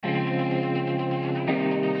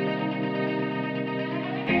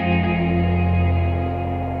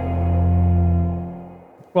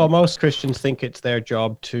Well, most Christians think it's their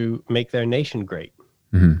job to make their nation great.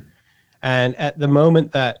 Mm-hmm. And at the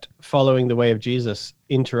moment that following the way of Jesus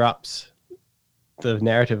interrupts the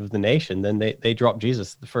narrative of the nation, then they drop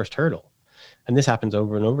Jesus at the first hurdle. And this happens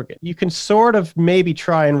over and over again. You can sort of maybe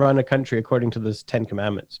try and run a country according to the 10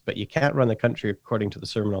 Commandments, but you can't run the country according to the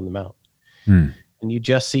Sermon on the Mount. And you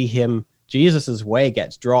just see Jesus's way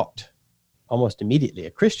gets dropped almost immediately.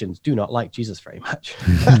 Christians do not like Jesus very much.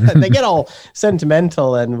 They get all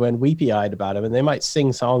sentimental and when weepy-eyed about him, and they might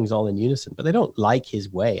sing songs all in unison, but they don't like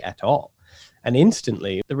his way at all. And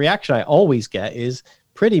instantly, the reaction I always get is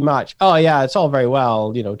pretty much, oh yeah, it's all very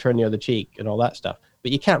well, turn the other cheek and all that stuff,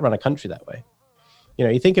 but you can't run a country that way.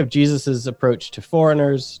 You think of Jesus's approach to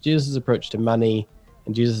foreigners, Jesus's approach to money,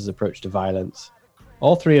 and Jesus's approach to violence.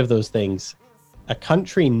 All three of those things, a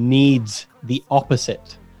country needs the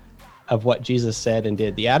opposite of what Jesus said and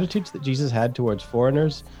did. The attitudes that Jesus had towards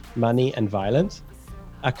foreigners, money, and violence,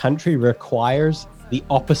 a country requires the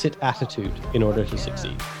opposite attitude in order to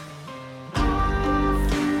succeed.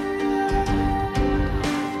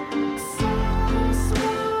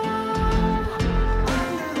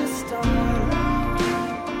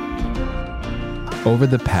 Over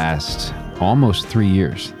the past almost 3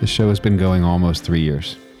 years, the show has been going almost 3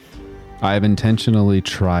 years, I have intentionally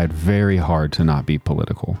tried very hard to not be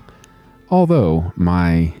political. Although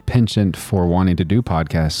my penchant for wanting to do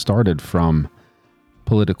podcasts started from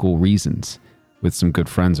political reasons with some good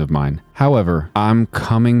friends of mine. However, I'm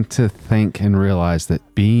coming to think and realize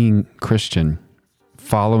that being Christian,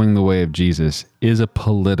 following the way of Jesus, is a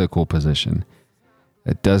political position.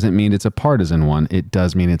 It doesn't mean it's a partisan one. It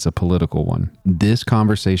does mean it's a political one. This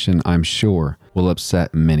conversation, I'm sure, will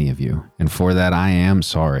upset many of you. And for that, I am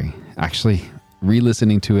sorry. Actually,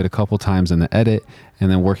 re-listening to it a couple times in the edit and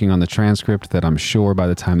then working on the transcript that I'm sure by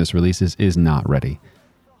the time this releases is not ready.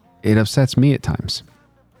 It upsets me at times.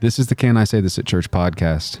 This is the Can I Say This at Church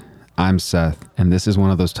podcast. I'm Seth, and this is one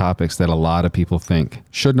of those topics that a lot of people think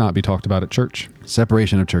should not be talked about at church.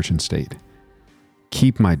 Separation of church and state.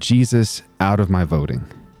 Keep my Jesus out of my voting.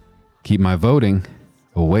 Keep my voting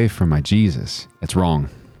away from my Jesus. It's wrong.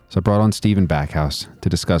 So I brought on Stephen Backhouse to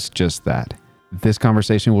discuss just that. This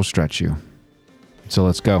conversation will stretch you. So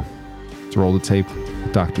let's go. Let's roll the tape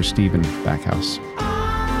with Dr. Stephen Backhouse.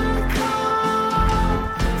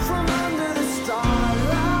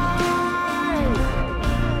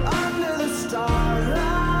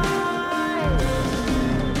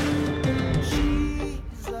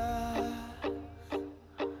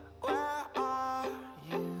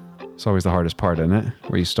 It's always the hardest part, isn't it?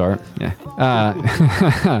 Where you start.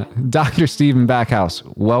 Yeah. Dr. Stephen Backhouse,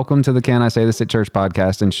 welcome to the Can I Say This at Church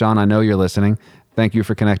podcast. And Sean, I know you're listening. Thank you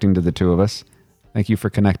for connecting to the two of us. Thank you for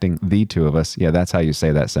connecting the two of us. Yeah, that's how you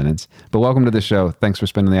say that sentence. But welcome to the show. Thanks for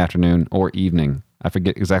spending the afternoon or evening. I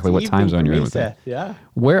forget exactly what time zone you're in with that. Yeah.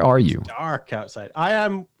 Where are you? It's dark outside. I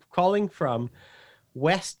am calling from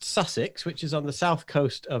West Sussex, which is on the south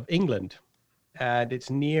coast of England. And it's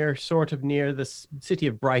sort of near the city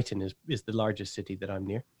of Brighton is the largest city that I'm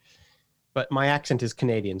near. But my accent is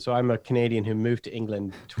Canadian. So I'm a Canadian who moved to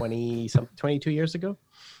England 22 years ago.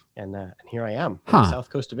 And here I am on the south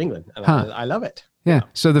coast of England. And I love it. Yeah.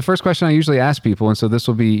 So the first question I usually ask people, and so this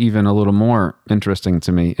will be even a little more interesting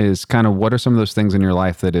to me, is kind of what are some of those things in your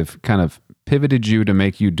life that have kind of pivoted you to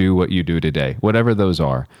make you do what you do today, whatever those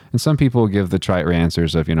are. And some people give the trite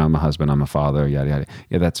answers of, I'm a husband, I'm a father, yada, yada.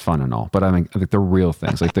 Yeah, that's fun and all. But I mean, like the real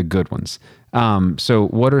things, like the good ones. So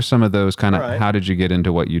what are some of those kind of, how did you get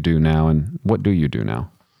into what you do now and what do you do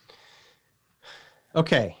now?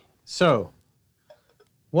 Okay. So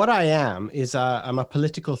what I am is I'm a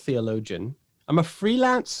political theologian. I'm a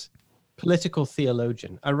freelance political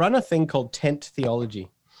theologian. I run a thing called Tent Theology,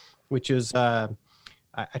 which is I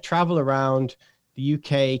travel around the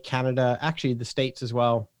UK, Canada, actually the States as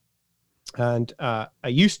well. And I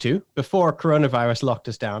used to, before coronavirus locked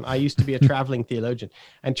us down, I used to be a traveling theologian.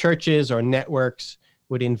 And churches or networks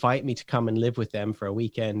would invite me to come and live with them for a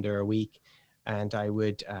weekend or a week. And I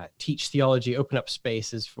would teach theology, open up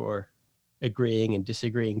spaces for agreeing and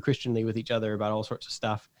disagreeing Christianly with each other about all sorts of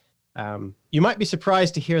stuff. You might be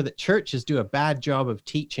surprised to hear that churches do a bad job of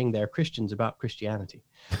teaching their Christians about Christianity.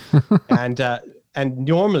 And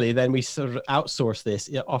normally then we sort of outsource this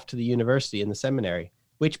off to the university and the seminary,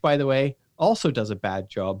 which, by the way, also does a bad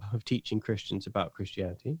job of teaching Christians about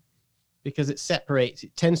Christianity because it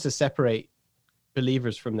tends to separate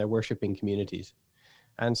believers from their worshiping communities.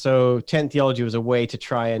 And so Tent Theology was a way to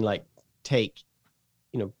try and take,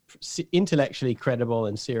 intellectually credible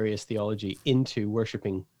and serious theology into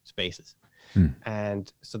worshiping spaces.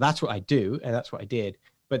 And so that's what I do. And that's what I did.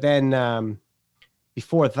 But then,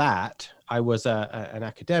 before that, I was an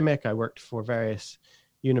academic. I worked for various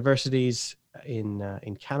universities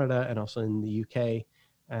in Canada and also in the UK.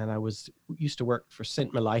 And I used to work for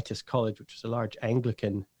St. Mellitus College, which was a large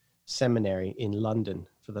Anglican seminary in London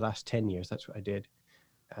for the last 10 years. That's what I did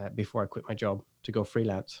before I quit my job to go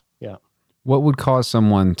freelance. Yeah. What would cause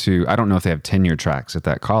someone to, I don't know if they have tenure tracks at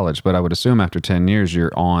that college, but I would assume after 10 years,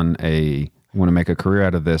 you're on want to make a career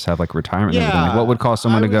out of this, have like retirement and everything. Like, what would cause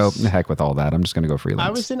someone to go, the heck with all that, I'm just going to go freelance? I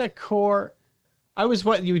was in a core, I was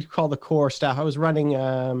what you would call the core staff. I was running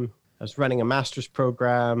a master's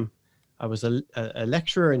program. I was a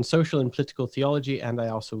lecturer in social and political theology, and I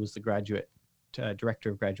also was the graduate director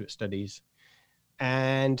of graduate studies.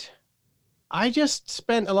 And I just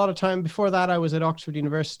spent a lot of time before that. I was at Oxford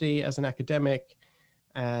University as an academic,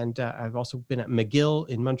 and I've also been at McGill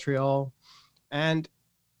in Montreal. And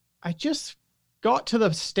I just got to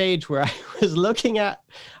the stage where I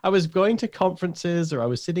was going to conferences, or I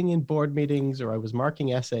was sitting in board meetings, or I was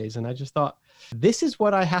marking essays. And I just thought, this is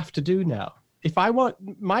what I have to do now. If I want,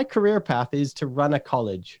 my career path is to run a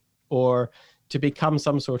college or to become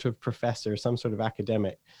some sort of professor, some sort of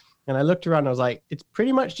academic. And I looked around and I was like, it's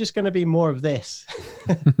pretty much just going to be more of this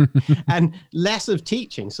and less of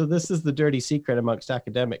teaching. So this is the dirty secret amongst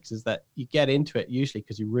academics, is that you get into it usually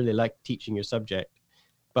because you really like teaching your subject.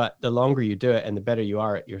 But the longer you do it and the better you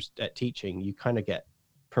are at teaching, you kind of get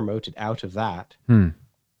promoted out of that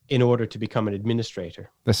in order to become an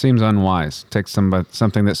administrator. That seems unwise. Take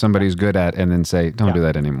something that somebody's good at and then say, don't do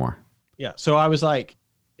that anymore. Yeah. So I was like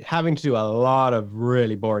having to do a lot of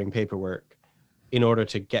really boring paperwork in order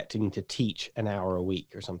to get to teach an hour a week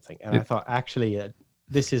or something. And I thought, actually,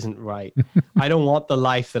 this isn't right. I don't want the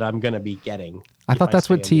life that I'm going to be getting. I thought that's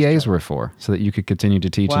what TAs were for, so that you could continue to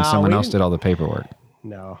teach and someone else did all the paperwork.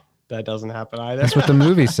 No, that doesn't happen either. That's what the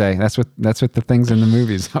movies say. That's what the things in the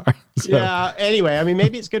movies are. So. Yeah. Anyway, I mean,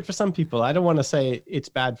 maybe it's good for some people. I don't want to say it's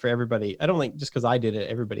bad for everybody. I don't think just because I did it,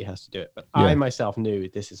 everybody has to do it. But I myself knew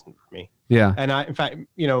this isn't for me. Yeah. And in fact,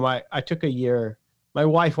 I took a year. My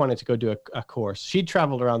wife wanted to go do a course. She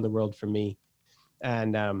traveled around the world for me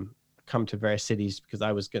and come to various cities because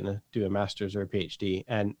I was going to do a master's or a PhD.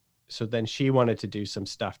 And so then she wanted to do some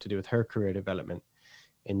stuff to do with her career development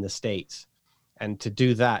in the States. And to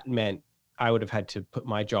do that meant I would have had to put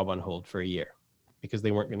my job on hold for a year because they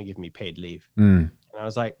weren't going to give me paid leave. And I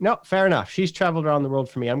was like, no, fair enough. She's traveled around the world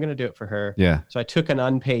for me. I'm going to do it for her. Yeah. So I took an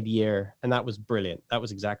unpaid year, and that was brilliant. That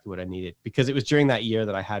was exactly what I needed, because it was during that year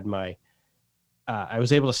that I had I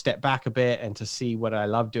was able to step back a bit and to see what I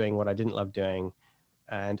loved doing, what I didn't love doing.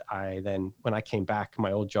 And I then, when I came back,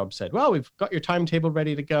 my old job said, well, we've got your timetable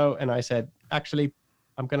ready to go. And I said, actually,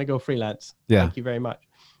 I'm going to go freelance. Yeah. Thank you very much.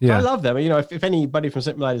 Yeah. So I love them. If anybody from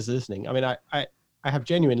St. Mellitus is listening, I mean, I have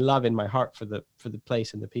genuine love in my heart for the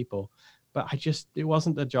place and the people, but it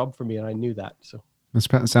wasn't a job for me. And I knew that. So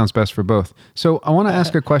that sounds best for both. So I want to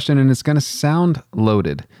ask a question, and it's going to sound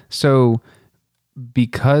loaded. So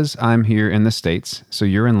because I'm here in the States, so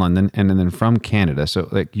you're in London, and then from Canada, so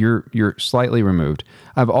like you're slightly removed.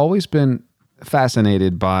 I've always been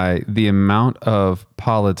fascinated by the amount of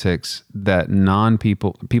politics that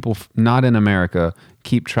people not in America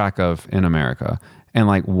keep track of in America, and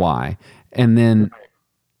like why. And then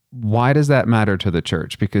why does that matter to the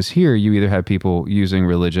church? Because here you either have people using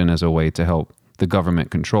religion as a way to help the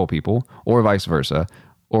government control people, or vice versa,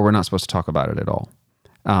 or we're not supposed to talk about it at all.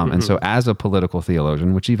 And so as a political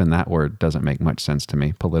theologian, which even that word doesn't make much sense to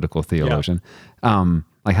me, political theologian,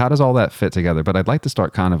 like how does all that fit together? But I'd like to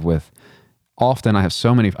start kind of with, often I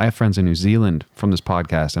have friends in New Zealand from this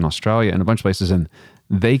podcast, and Australia and a bunch of places, and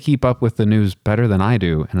they keep up with the news better than I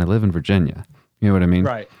do. And I live in Virginia. You know what I mean?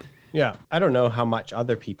 Right. Yeah. I don't know how much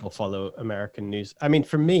other people follow American news. I mean,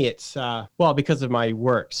 for me, it's, because of my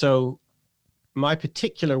work. So my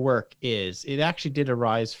particular work it actually did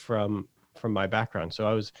arise from my background.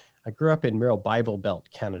 So I grew up in rural Bible Belt,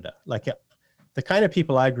 Canada. Like the kind of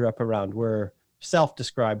people I grew up around were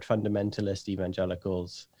self-described fundamentalist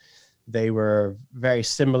evangelicals. They were very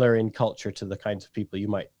similar in culture to the kinds of people you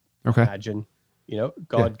might imagine.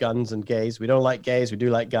 God, guns, and gays. We don't like gays. We do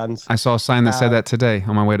like guns. I saw a sign that said that today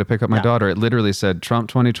on my way to pick up my daughter. It literally said, Trump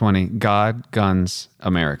 2020, God, guns,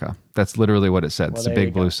 America. That's literally what it said. It's a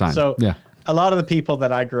big blue sign. So a lot of the people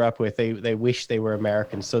that I grew up with, they wish they were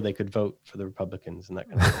Americans so they could vote for the Republicans and that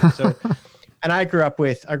kind of thing. So, and I grew up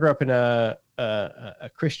in a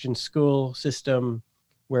Christian school system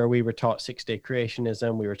where we were taught 6-day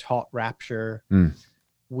creationism. We were taught rapture.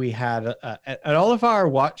 We had, and all of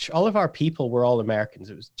our people were all Americans.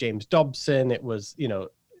 It was James Dobson. It was,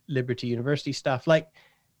 Liberty University stuff. Like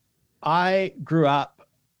I grew up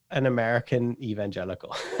an American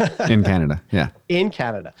evangelical In Canada. Yeah. in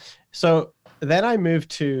Canada. So then I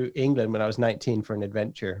moved to England when I was 19 for an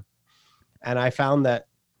adventure. And I found that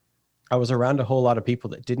I was around a whole lot of people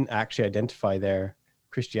that didn't actually identify their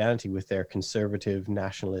Christianity with their conservative,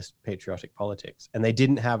 nationalist, patriotic politics. And they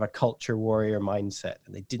didn't have a culture warrior mindset.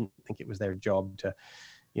 And they didn't think it was their job to,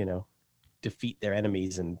 you know, defeat their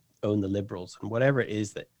enemies and own the liberals and whatever it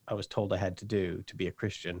is that I was told I had to do to be a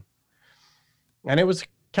Christian. And it was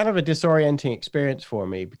kind of a disorienting experience for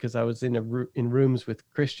me because I was in rooms with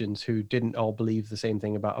Christians who didn't all believe the same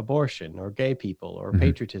thing about abortion or gay people or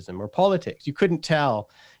patriotism or politics. You couldn't tell.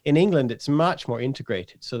 In England, it's much more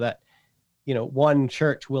integrated, so that, you know, one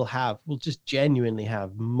church will just genuinely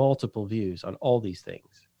have multiple views on all these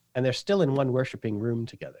things. And they're still in one worshiping room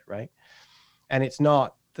together, right? And it's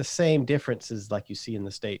not the same differences like you see in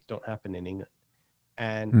the States don't happen in England.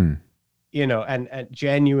 And you know, and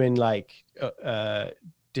genuine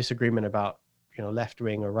disagreement about, you know,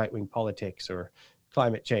 left-wing or right-wing politics or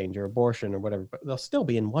climate change or abortion or whatever, but they'll still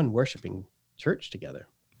be in one worshiping church together.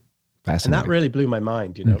 And that really blew my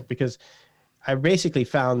mind, you know, because I basically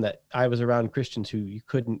found that I was around Christians who you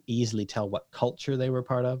couldn't easily tell what culture they were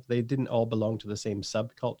part of. They didn't all belong to the same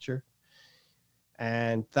subculture.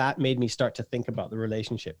 And that made me start to think about the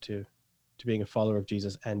relationship to being a follower of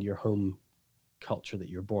Jesus and your home culture that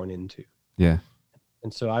you're born into. Yeah.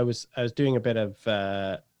 And so I was doing a bit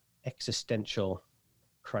of existential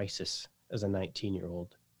crisis as a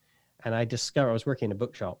 19-year-old. And I was working in a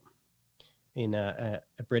bookshop in a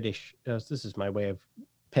British, this is my way of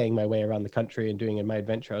paying my way around the country and doing in my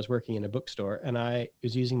adventure. I was working in a bookstore and I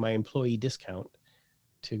was using my employee discount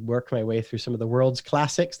to work my way through some of the world's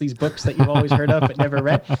classics, these books that you've always heard of but never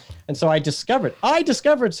read. And so I discovered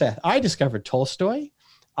Tolstoy.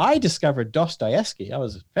 I discovered Dostoevsky. That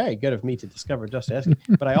was very good of me to discover Dostoevsky,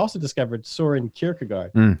 but I also discovered Soren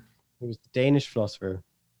Kierkegaard, who was the Danish philosopher.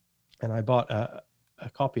 And I bought a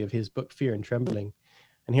copy of his book, Fear and Trembling.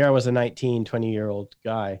 And here I was a 20-year-old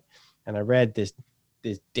guy. And I read this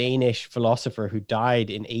Danish philosopher who died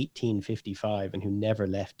in 1855 and who never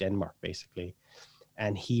left Denmark, basically.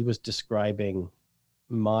 And he was describing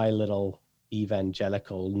my little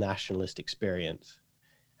evangelical nationalist experience.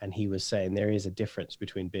 And he was saying there is a difference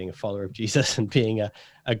between being a follower of Jesus and being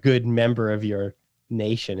a good member of your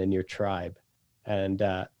nation and your tribe, and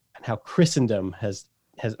how Christendom has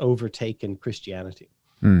overtaken Christianity.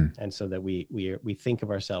 And so that we think of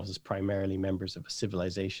ourselves as primarily members of a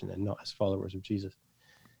civilization and not as followers of Jesus.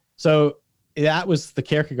 So that was the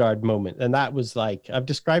Kierkegaard moment. And that was like, I've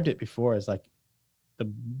described it before as like the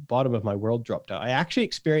bottom of my world dropped out. I actually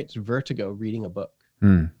experienced vertigo reading a book.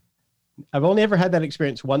 I've only ever had that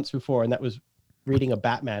experience once before, and that was reading a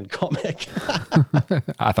Batman comic.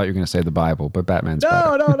 I thought you were going to say the Bible, but Batman's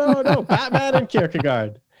better. No. Batman and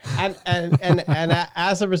Kierkegaard. And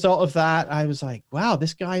as a result of that, I was like, wow,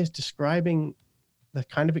 this guy is describing the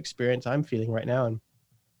kind of experience I'm feeling right now. And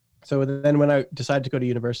so then when I decided to go to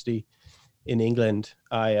university in England,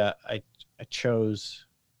 I chose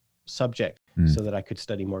subject so that I could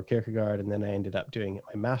study more Kierkegaard. And then I ended up doing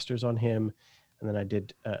my master's on him. And then I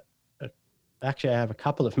did, actually I have a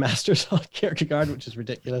couple of masters on Kierkegaard, which is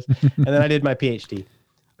ridiculous. And then I did my PhD.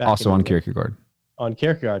 Also on Kierkegaard. On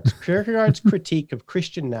Kierkegaard's critique of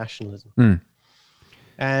Christian nationalism.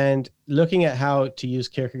 And looking at how to use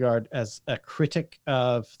Kierkegaard as a critic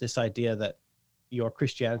of this idea that your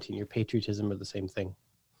Christianity and your patriotism are the same thing.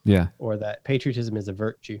 Yeah. Or that patriotism is a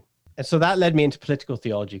virtue. And so that led me into political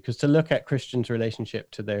theology, because to look at Christians' relationship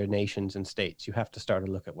to their nations and states, you have to start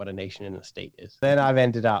to look at what a nation and a state is. Then I've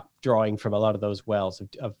ended up drawing from a lot of those wells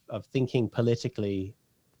of thinking politically,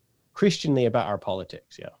 Christianly about our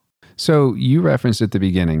politics. Yeah. So you referenced at the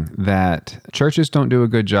beginning that churches don't do a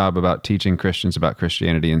good job about teaching Christians about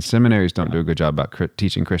Christianity, and seminaries don't do a good job about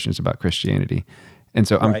teaching Christians about Christianity. And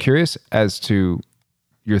so I'm curious as to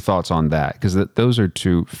your thoughts on that, because those are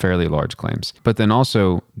two fairly large claims. But then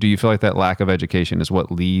also, do you feel like that lack of education is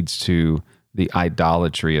what leads to the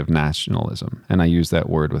idolatry of nationalism? And I use that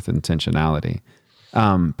word with intentionality.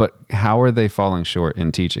 But how are they falling short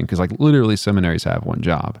in teaching? Because like literally seminaries have one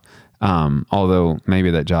job. Although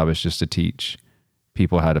maybe that job is just to teach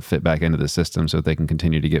people how to fit back into the system so that they can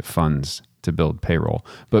continue to get funds to build payroll.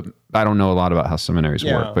 But I don't know a lot about how seminaries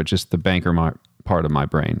work, but just the banker part of my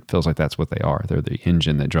brain feels like that's what they are. They're the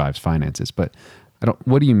engine that drives finances. But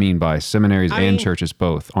what do you mean by seminaries and churches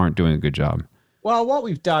both aren't doing a good job? Well, what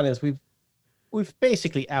we've done is we've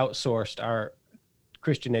basically outsourced our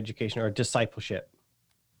Christian education, our discipleship,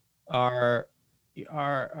 our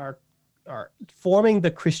forming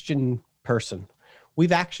the Christian person.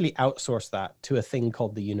 We've actually outsourced that to a thing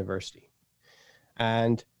called the university.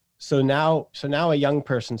 And So now a young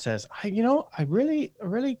person says, I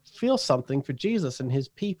really feel something for Jesus and his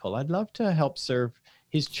people. I'd love to help serve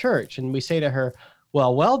his church. And we say to her,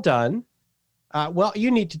 well done. What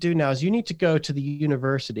you need to do now is you need to go to the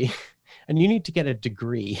university and you need to get a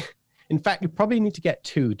degree. In fact, you probably need to get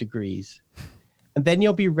 2 degrees. And then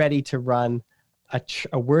you'll be ready to run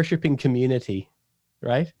a worshiping community,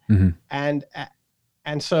 right? Mm-hmm.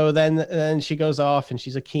 And so then she goes off, and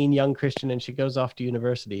she's a keen young Christian, and she goes off to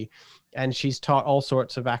university, and she's taught all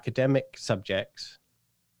sorts of academic subjects,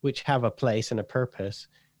 which have a place and a purpose,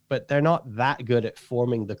 but they're not that good at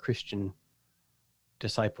forming the Christian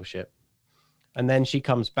discipleship. And then she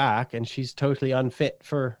comes back, and she's totally unfit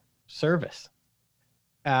for service.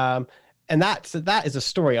 And that is a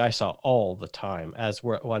story I saw all the time as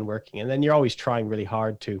one working. And then you're always trying really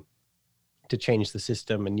hard to change the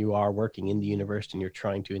system, and you are working in the university, and you're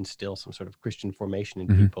trying to instill some sort of Christian formation in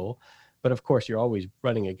people. But of course, you're always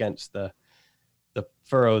running against the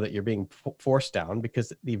furrow that you're being forced down,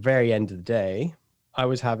 because at the very end of the day, I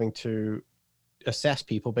was having to assess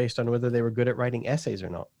people based on whether they were good at writing essays or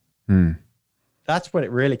not. That's what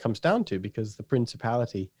it really comes down to, because the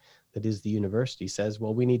principality that is the university says,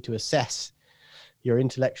 well, we need to assess your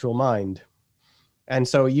intellectual mind. And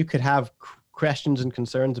so you could have questions and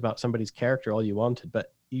concerns about somebody's character all you wanted,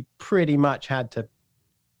 but you pretty much had to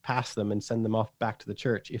pass them and send them off back to the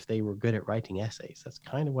church if they were good at writing essays. That's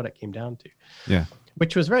kind of what it came down to. Yeah.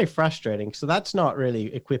 Which was very frustrating. So that's not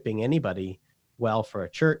really equipping anybody well for a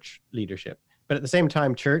church leadership. But at the same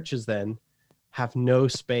time, churches then have no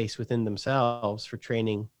space within themselves for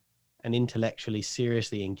training and intellectually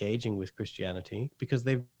seriously engaging with Christianity, because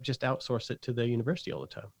they've just outsourced it to the university all the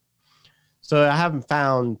time. So I haven't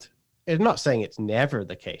found, I'm not saying it's never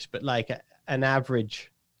the case, but like an average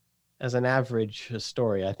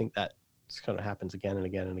story, I think that kind of happens again and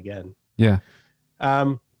again and again. Yeah.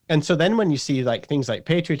 And so then when you see like things like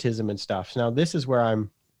patriotism and stuff, now this is where I'm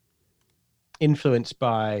influenced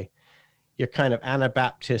by your kind of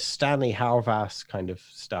Anabaptist Stanley Hauerwas kind of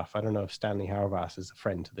stuff. I don't know if Stanley Hauerwas is a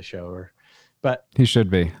friend to the show, but he should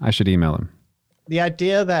be. I should email him. The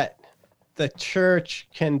idea that the church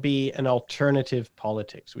can be an alternative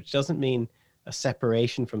politics, which doesn't mean a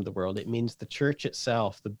separation from the world. It means the church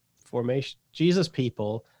itself, the formation, Jesus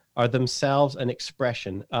people are themselves an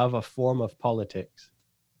expression of a form of politics,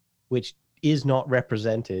 which is not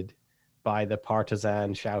represented by the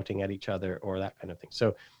partisan shouting at each other or that kind of thing.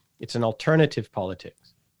 So it's an alternative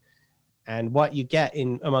politics. And what you get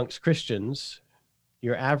amongst Christians,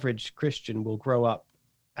 your average Christian will grow up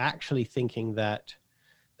actually thinking that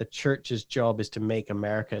the church's job is to make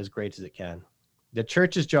America as great as it can. The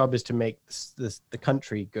church's job is to make the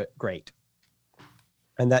country great.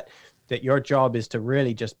 And that your job is to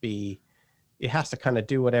really just it has to kind of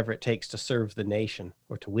do whatever it takes to serve the nation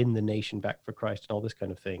or to win the nation back for Christ and all this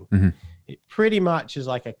kind of thing. Mm-hmm. It pretty much is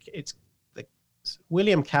like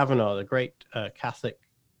William Kavanaugh, the great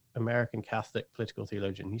American Catholic political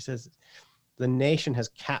theologian. He says the nation has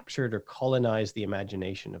captured or colonized the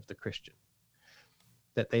imagination of the Christian.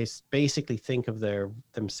 That they basically think of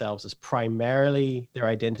themselves as primarily their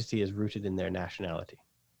identity is rooted in their nationality.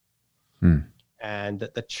 And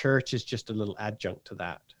that the church is just a little adjunct to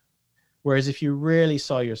that. Whereas if you really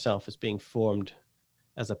saw yourself as being formed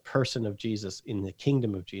as a person of Jesus in the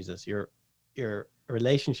kingdom of Jesus, your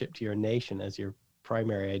relationship to your nation as your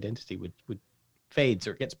primary identity would fades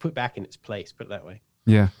or gets put back in its place, put it that way.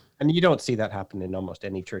 Yeah. And you don't see that happen in almost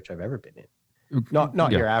any church I've ever been in.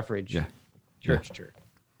 Not your average church.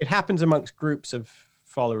 It happens amongst groups of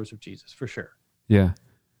followers of Jesus, for sure. Yeah.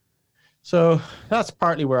 So that's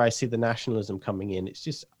partly where I see the nationalism coming in. It's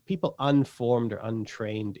just people unformed or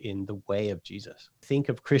untrained in the way of Jesus. Think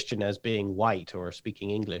of Christian as being white or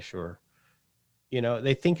speaking English, or,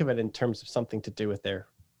 they think of it in terms of something to do with their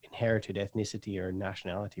inherited ethnicity or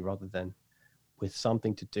nationality rather than with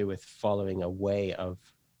something to do with following a way of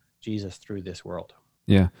Jesus through this world.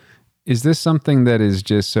 Yeah. Is this something that is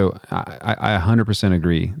just so, I 100%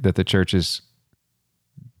 agree that the church is,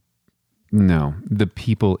 no, the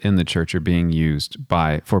people in the church are being used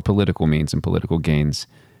for political means and political gains.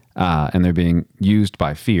 And they're being used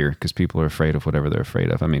by fear because people are afraid of whatever they're afraid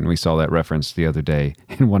of. I mean, we saw that reference the other day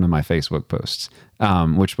in one of my Facebook posts,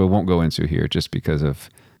 which we won't go into here just because of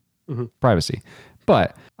privacy.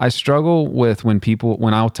 But I struggle with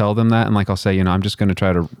when I'll tell them that, and like I'll say, I'm just going to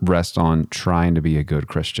try to rest on trying to be a good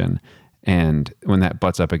Christian. And when that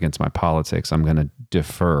butts up against my politics, I'm going to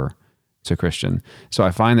defer to Christian. So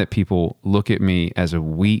I find that people look at me as a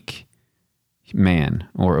weak man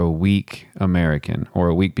or a weak American or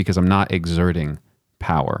a weak because I'm not exerting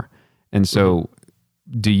power. And so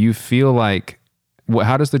do you feel like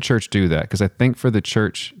how does the church do that? Because I think for the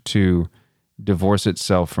church to divorce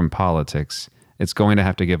itself from politics, it's going to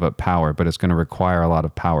have to give up power, but it's going to require a lot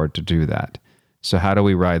of power to do that. So how do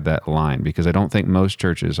we ride that line? Because I don't think most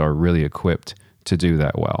churches are really equipped to do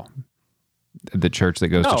that well. The church that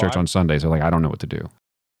goes to church on Sundays are like, I don't know what to do.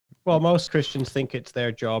 Well, most Christians think it's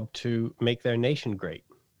their job to make their nation great.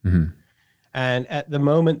 Mm-hmm. And at the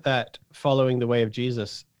moment that following the way of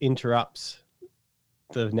Jesus interrupts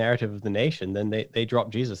the narrative of the nation, then they drop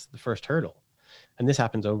Jesus the first hurdle. And this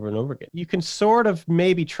happens over and over again. You can sort of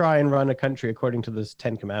maybe try and run a country according to the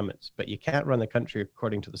 10 Commandments, but you can't run the country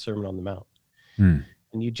according to the Sermon on the Mount. And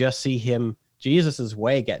you just see Jesus's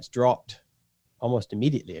way gets dropped almost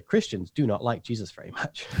immediately. Christians do not like Jesus very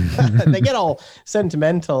much. They get all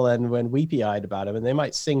sentimental and when weepy-eyed about him, and they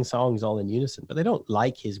might sing songs all in unison, but they don't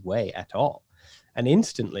like his way at all. And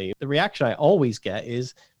instantly, the reaction I always get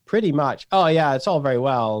is pretty much, oh yeah, it's all very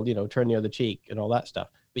well, turn the other cheek and all that stuff,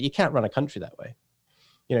 but you can't run a country that way.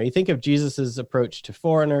 You think of Jesus's approach to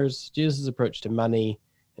foreigners, Jesus's approach to money,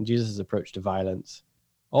 and Jesus's approach to violence.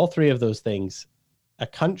 All three of those things, a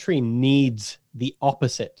country needs the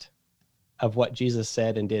opposite of what Jesus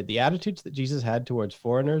said and did. The attitudes that Jesus had towards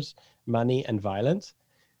foreigners, money, and violence,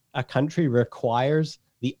 a country requires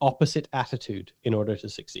the opposite attitude in order to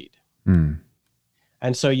succeed.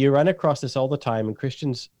 And so you run across this all the time, and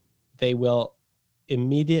Christians, they will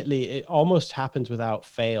immediately, it almost happens without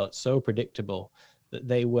fail. It's so predictable that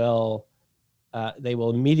they will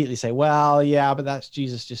immediately say, well, yeah, but that's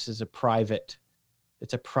Jesus just as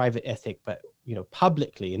it's a private ethic, but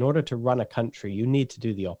publicly, in order to run a country, you need to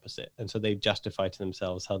do the opposite. And so they justify to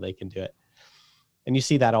themselves how they can do it. And you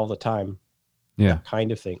see that all the time. Yeah. That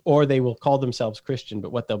kind of thing. Or they will call themselves Christian,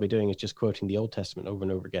 but what they'll be doing is just quoting the Old Testament over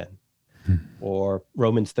and over again. Or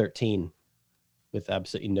Romans 13 with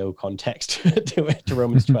absolutely no context to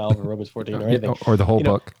Romans 12 or Romans 14 or anything. Or the whole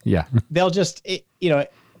book. Yeah. They'll just,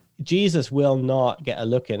 Jesus will not get a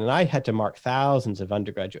look in. And I had to mark thousands of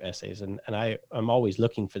undergraduate essays. And I'm always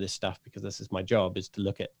looking for this stuff because this is my job, is to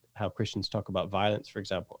look at how Christians talk about violence, for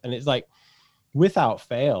example. And it's like, without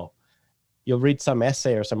fail, you'll read some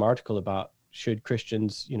essay or some article about should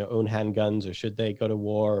Christians, own handguns, or should they go to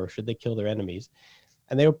war, or should they kill their enemies?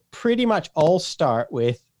 And they'll pretty much all start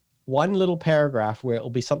with one little paragraph where it'll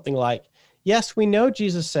be something like, yes, we know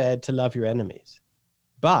Jesus said to love your enemies,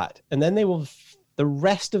 but, and then the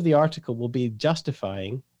rest of the article will be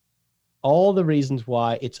justifying all the reasons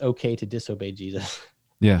why it's okay to disobey Jesus.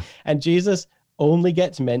 Yeah. And Jesus only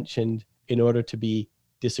gets mentioned in order to be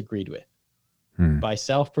disagreed with by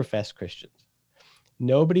self-professed Christians.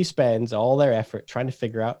 Nobody spends all their effort trying to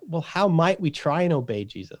figure out, well, how might we try and obey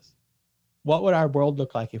Jesus? What would our world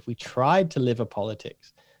look like if we tried to live a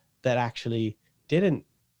politics that actually didn't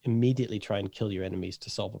immediately try and kill your enemies to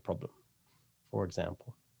solve a problem, for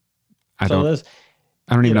example? I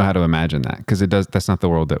don't even know how to imagine that, because that's not the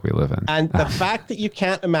world that we live in. And the fact that you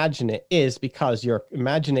can't imagine it is because your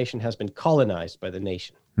imagination has been colonized by the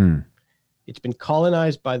nation. It's been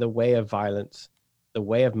colonized by the way of violence, the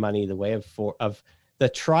way of money, the way of the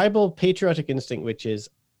tribal patriotic instinct, which is,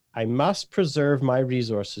 I must preserve my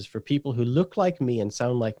resources for people who look like me and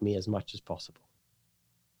sound like me as much as possible.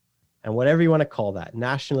 And whatever you want to call that,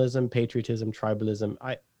 nationalism, patriotism, tribalism,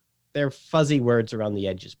 they're fuzzy words around the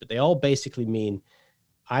edges, but they all basically mean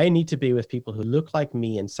I need to be with people who look like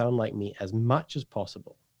me and sound like me as much as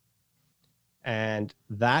possible. And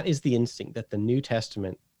that is the instinct that the New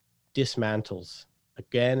Testament dismantles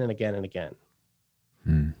again and again and again.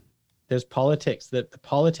 There's politics, the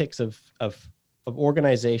politics of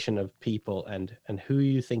organization of people and who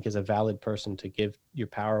you think is a valid person to give your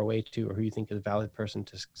power away to, or who you think is a valid person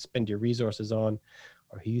to spend your resources on,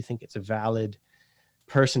 or who you think it's a valid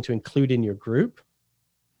person to include in your group.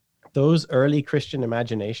 Those early Christian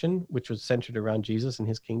imagination, which was centered around Jesus and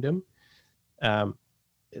his kingdom,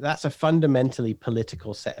 that's a fundamentally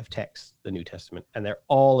political set of texts, the New Testament, and they're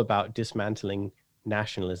all about dismantling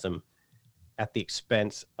nationalism at the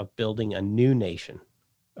expense of building a new nation,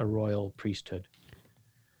 a royal priesthood.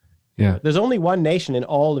 Yeah. There's only one nation in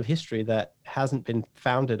all of history that hasn't been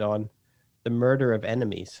founded on the murder of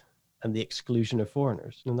enemies and the exclusion of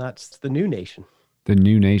foreigners, and that's the new nation. The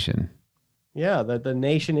new nation. Yeah, the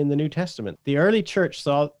nation in the New Testament. The early church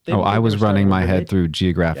saw... I was running my head through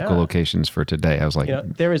geographical locations for today. I was like...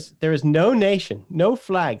 there is no nation, no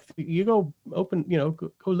flag. You go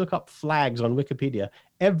look up flags on Wikipedia.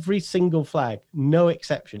 Every single flag, no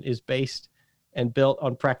exception, is based and built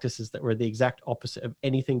on practices that were the exact opposite of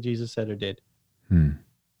anything Jesus said or did.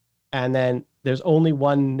 And then there's only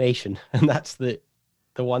one nation, and that's the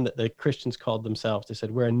one that the Christians called themselves. They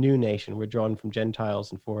said, we're a new nation. We're drawn from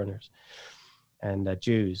Gentiles and foreigners. and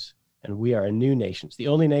Jews, and we are a new nation. It's the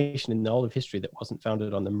only nation in all of history that wasn't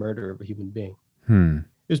founded on the murder of a human being. It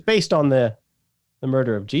was based on the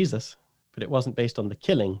murder of Jesus, but it wasn't based on the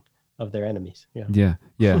killing of their enemies. Yeah.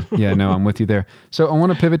 No, I'm with you there. So I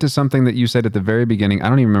want to pivot to something that you said at the very beginning. I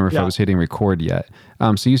don't even remember if I was hitting record yet.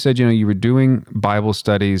 So you said, you were doing Bible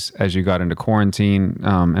studies as you got into quarantine,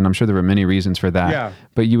 and I'm sure there were many reasons for that. Yeah.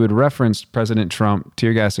 But you would reference President Trump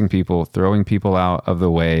tear gassing people, throwing people out of the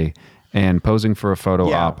way, and posing for a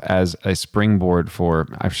photo op as a springboard for,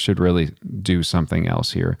 I should really do something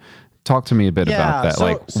else here. Talk to me a bit about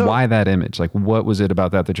that. So, why that image? Like, what was it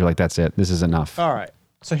about that you're like, that's it, this is enough? All right.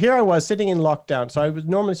 So here I was sitting in lockdown. So I was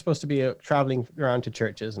normally supposed to be traveling around to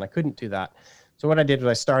churches, and I couldn't do that. So what I did was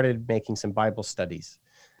I started making some Bible studies,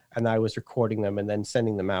 and I was recording them and then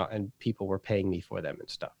sending them out, and people were paying me for them and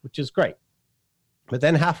stuff, which is great. But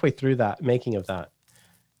then halfway through that, making of that,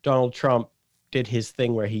 Donald Trump did his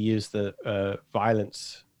thing where he used the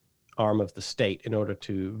violence arm of the state in order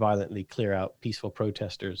to violently clear out peaceful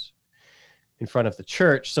protesters in front of the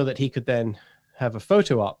church so that he could then have a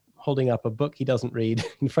photo op holding up a book he doesn't read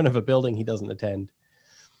in front of a building he doesn't attend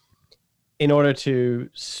in order to,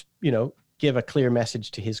 give a clear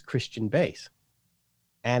message to his Christian base.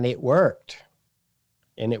 And it worked.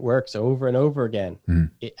 And it works over and over again.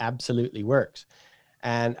 It absolutely works.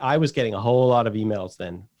 And I was getting a whole lot of emails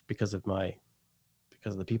then because of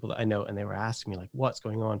the people that I know, and they were asking me like, what's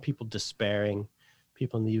going on? People despairing,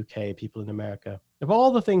 people in the UK, people in America. Of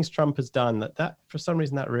all the things Trump has done, that for some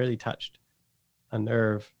reason that really touched a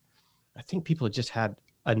nerve. I think people had just had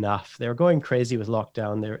enough. They were going crazy with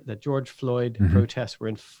lockdown. The George Floyd protests were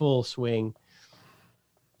in full swing.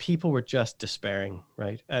 People were just despairing,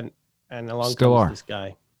 right? And along comes this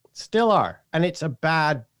guy. Still are. And it's a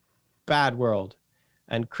bad, bad world.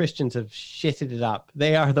 And Christians have shitted it up.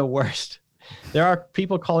 They are the worst. There are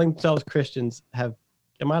people calling themselves Christians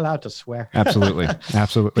am I allowed to swear? Absolutely.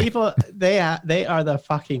 Absolutely. People, they are the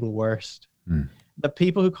fucking worst. The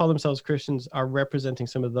people who call themselves Christians are representing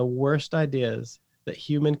some of the worst ideas that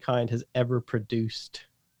humankind has ever produced,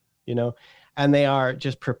 and they are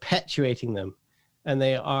just perpetuating them. And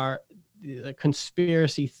they are the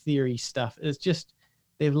conspiracy theory stuff. It's just,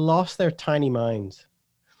 they've lost their tiny minds.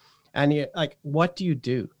 And you're like, what do you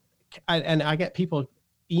do? And I get people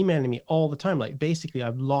emailing me all the time. Like, basically,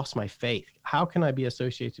 I've lost my faith. How can I be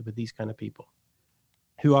associated with these kind of people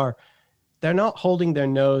who they're not holding their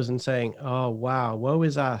nose and saying, oh, wow, woe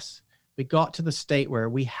is us. We got to the state where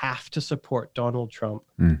we have to support Donald Trump.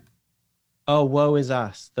 Oh, woe is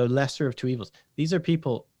us, the lesser of two evils. These are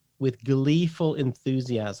people with gleeful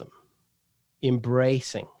enthusiasm,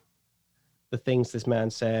 embracing the things this man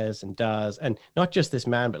says and does. And not just this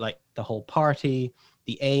man, but like the whole party,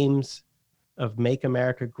 the aims of Make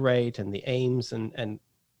America Great, and the aims and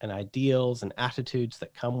ideals and attitudes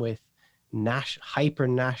that come with hyper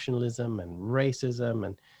nationalism and racism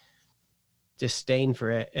and disdain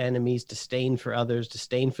for enemies, disdain for others,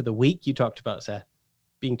 disdain for the weak. You talked about, Seth,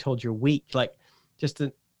 being told you're weak, like just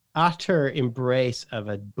an utter embrace of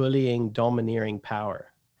a bullying, domineering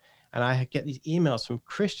power. And I get these emails from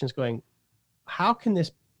Christians going,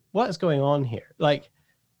 what is going on here? Like,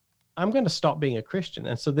 I'm going to stop being a Christian.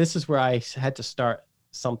 And so this is where I had to start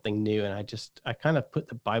something new. And I kind of put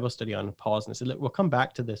the Bible study on pause and I said, look, we'll come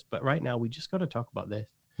back to this, but right now we just got to talk about this.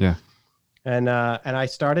 Yeah. And I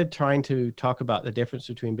started trying to talk about the difference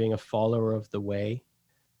between being a follower of the way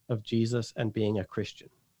of Jesus and being a Christian.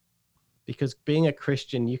 Because being a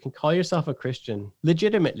Christian, you can call yourself a Christian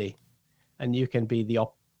legitimately, and you can be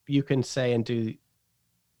you can say and do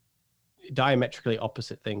diametrically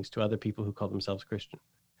opposite things to other people who call themselves Christian.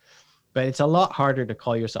 But it's a lot harder to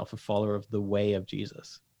call yourself a follower of the way of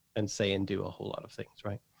Jesus and say and do a whole lot of things,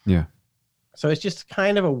 right? Yeah. So it's just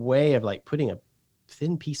kind of a way of like putting a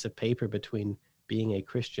thin piece of paper between being a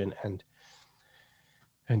Christian and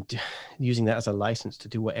using that as a license to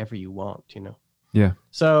do whatever you want, Yeah.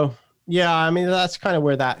 So yeah, I mean, that's kind of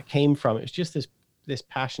where that came from. It's just this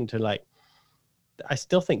passion to like, I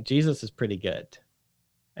still think Jesus is pretty good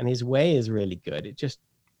and his way is really good. It just,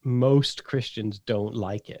 most Christians don't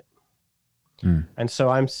like it. And so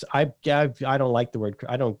I don't like the word.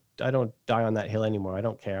 I don't die on that hill anymore. I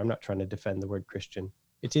don't care. I'm not trying to defend the word Christian.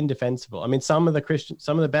 It's indefensible. I mean, some of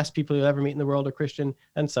the best people you'll ever meet in the world are Christian,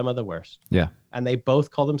 and some of the worst. Yeah. And they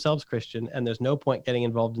both call themselves Christian, and there's no point getting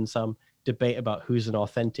involved in some debate about who's an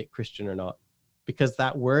authentic Christian or not, because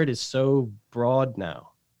that word is so broad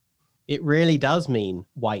now. It really does mean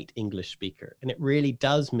white English speaker, and it really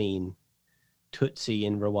does mean Tutsi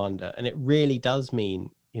in Rwanda, and it really does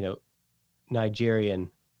mean,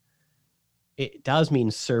 Nigerian. It does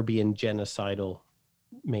mean Serbian genocidal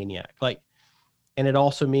maniac. Like, And it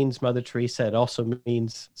also means Mother Teresa. It also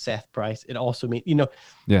means Seth Price. It also means,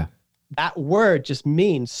 Yeah. that word just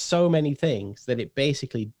means so many things that it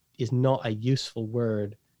basically is not a useful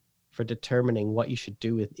word for determining what you should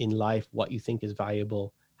do in life, what you think is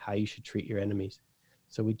valuable, how you should treat your enemies.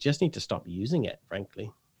 So we just need to stop using it,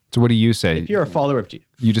 frankly. So what do you say? If you're a follower of Jesus.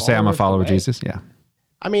 You just say, I'm a follower of Jesus? Yeah.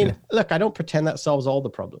 I mean, look, I don't pretend that solves all the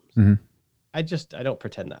problems. Mm-hmm. I don't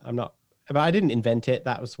pretend that. But I didn't invent it.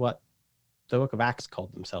 That was what the Book of Acts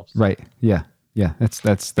called themselves. Right. Yeah. Yeah. That's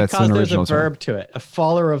because an original there's a verb to it. A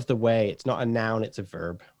follower of the way. It's not a noun, it's a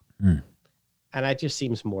verb. And that just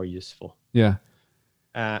seems more useful. Yeah.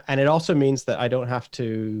 And it also means that I don't have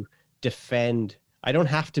to defend. I don't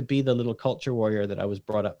have to be the little culture warrior that I was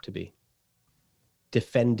brought up to be,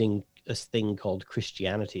 defending this thing called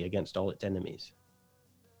Christianity against all its enemies.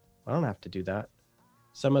 I don't have to do that.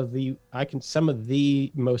 Some of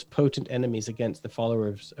the most potent enemies against the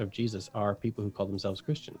followers of Jesus are people who call themselves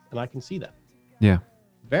Christian, and I can see that. Yeah.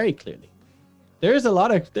 Very clearly.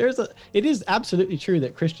 It is absolutely true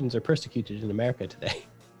that Christians are persecuted in America today.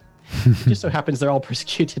 It just so happens they're all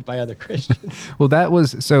persecuted by other Christians. Well,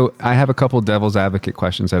 so I have a couple devil's advocate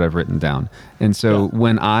questions that I've written down. And so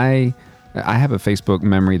when I have a Facebook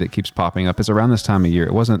memory that keeps popping up. It's around this time of year.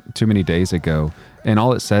 It wasn't too many days ago. And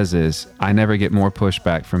all it says is, I never get more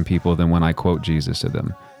pushback from people than when I quote Jesus to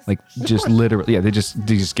them. Like, just literally, they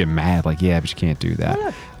just get mad. Like, yeah, but you can't do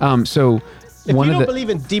that. So if you don't believe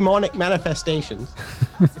in demonic manifestations,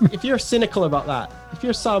 if you're cynical about that, if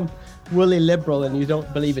you're some woolly liberal and you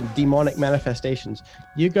don't believe in demonic manifestations,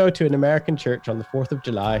 you go to an American church on the 4th of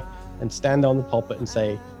July and stand on the pulpit and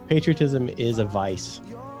say, patriotism is a vice.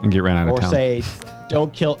 And get ran out of town. Or say,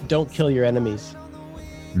 don't kill your enemies.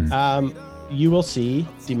 You will see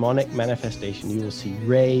demonic manifestation. You will see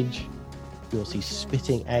rage. You will see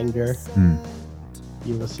spitting anger.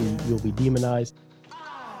 You'll be demonized.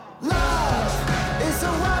 Love is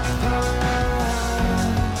a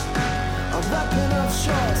weapon of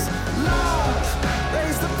choice. Love,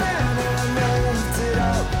 raise the banner and lift it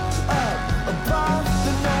up above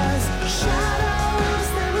the noise. Shadows,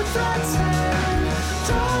 they will threaten.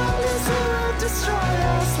 Darkness will destroy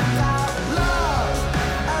us without love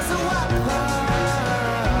as a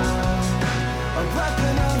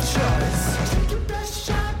weapon of choice. Take your best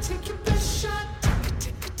shot, take your best shot,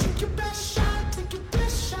 take your best shot, take your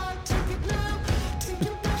best shot, take it now, take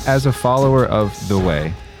your best shot. As a follower of the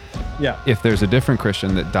way, if Yeah. there's a different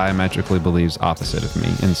Christian that diametrically believes opposite of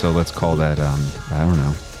me, and so let's call that, I don't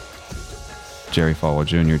know, Jerry Falwell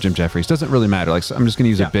Jr., Jim Jeffries, doesn't really matter. Like, so I'm just going to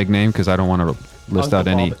use a big name because I don't want to list Uncle out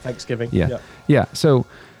any. Bob at Thanksgiving. Yeah. So,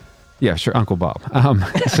 yeah, sure, Uncle Bob.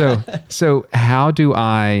 So how do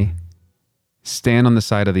I stand on the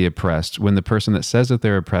side of the oppressed when the person that says that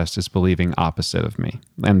they're oppressed is believing opposite of me,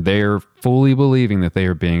 and they're fully believing that they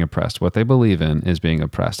are being oppressed? What they believe in is being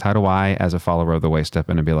oppressed. How do I, as a follower of the way, step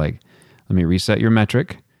in and be like, let me reset your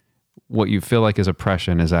metric. What you feel like is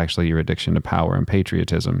oppression is actually your addiction to power and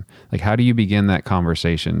patriotism. Like, how do you begin that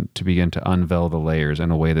conversation to begin to unveil the layers in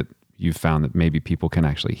a way that you've found that maybe people can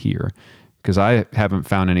actually hear? Because I haven't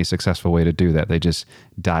found any successful way to do that. They just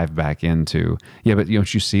dive back into, but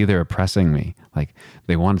don't you see they're oppressing me? Like,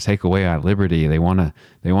 they want to take away my liberty. They want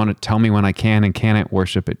to tell me when I can and cannot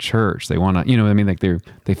worship at church. They want to, like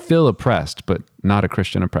they feel oppressed, but not a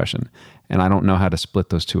Christian oppression. And I don't know how to split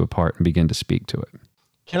those two apart and begin to speak to it.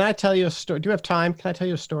 Can I tell you a story? Do you have time? Can I tell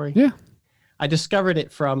you a story? Yeah. I discovered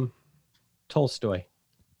it from Tolstoy,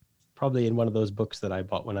 probably in one of those books that I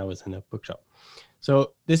bought when I was in a bookshop.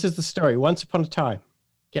 So this is the story. Once upon a time,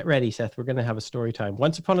 get ready, Seth. We're going to have a story time.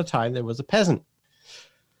 Once upon a time, there was a peasant.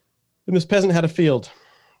 And this peasant had a field.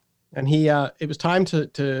 And it was time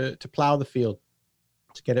to plow the field,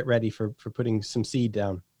 to get it ready for putting some seed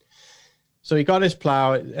down. So he got his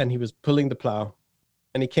plow and he was pulling the plow.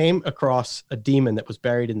 And he came across a demon that was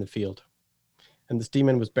buried in the field. And this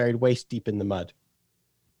demon was buried waist deep in the mud.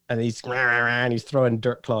 And he's throwing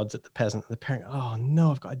dirt clods at the peasant. The parent, oh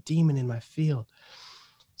no, I've got a demon in my field.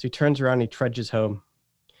 So he turns around and he trudges home.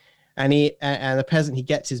 And the peasant, he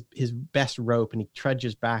gets his best rope and he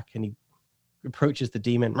trudges back and he approaches the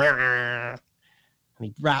demon. And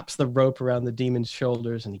he wraps the rope around the demon's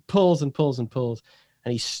shoulders and he pulls and pulls and pulls.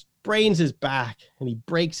 And he sprains his back and he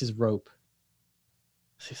breaks his rope.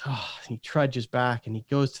 So he trudges back and he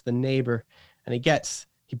goes to the neighbor and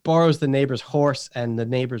he borrows the neighbor's horse and the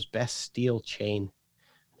neighbor's best steel chain.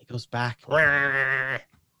 He goes back and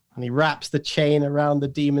he wraps the chain around the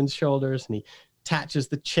demon's shoulders and he attaches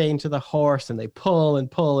the chain to the horse and they pull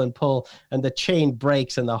and pull and pull and the chain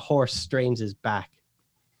breaks and the horse strains his back.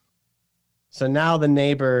 So now the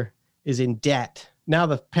neighbor is in debt. now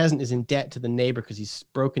the peasant is in debt to the neighbor because he's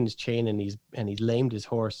broken his chain and he's lamed his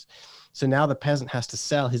horse. So now the peasant has to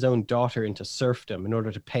sell his own daughter into serfdom in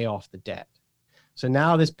order to pay off the debt. So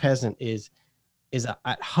now this peasant is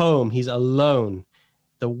at home. He's alone.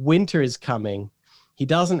 The winter is coming. He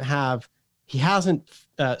hasn't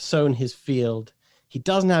sown his field. He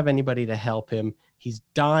doesn't have anybody to help him. He's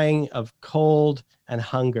dying of cold and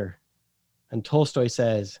hunger. And Tolstoy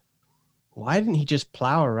says, why didn't he just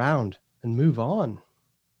plow around and move on?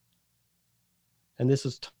 And this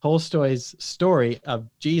is Tolstoy's story of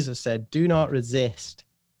Jesus said, do not resist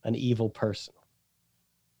an evil person.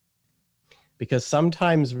 Because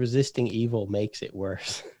sometimes resisting evil makes it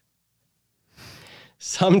worse.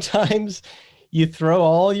 Sometimes you throw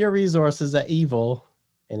all your resources at evil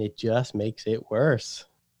and it just makes it worse.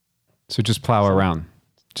 So just plow around.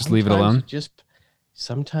 Just leave it alone?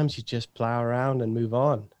 Sometimes you just plow around and move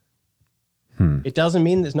on. It doesn't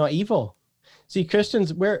mean it's not evil. See,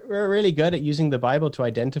 Christians, we're really good at using the Bible to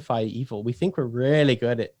identify evil. We think we're really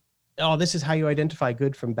good at, this is how you identify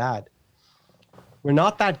good from bad. We're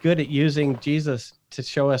not that good at using Jesus to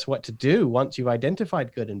show us what to do once you've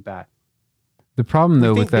identified good and bad. The problem,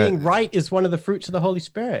 though, with that... being right is one of the fruits of the Holy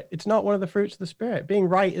Spirit. It's not one of the fruits of the Spirit. Being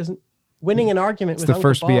right isn't winning an argument with It's the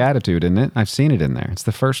first beatitude, isn't it? I've seen it in there. It's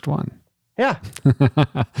the first one. Yeah.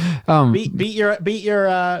 Beat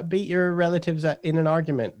your relatives in an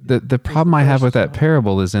argument. The problem I have with that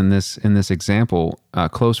parable is in this example,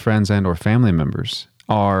 close friends and or family members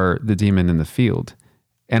are the demon in the field,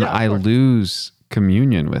 and I lose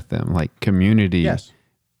communion with them, like community,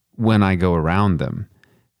 when I go around them,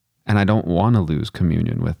 and I don't want to lose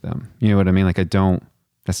communion with them. You know what I mean? Like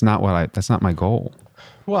that's not my goal.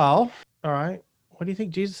 Well, all right. What do you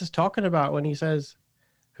think Jesus is talking about when he says,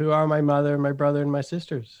 who are my mother, my brother, and my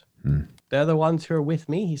sisters? They're the ones who are with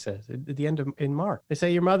me, he says, at the end in Mark. They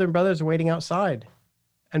say, your mother and brothers are waiting outside.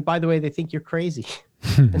 And by the way, they think you're crazy.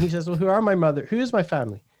 And he says, well, who are my mother? Who is my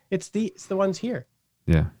family? It's the ones here.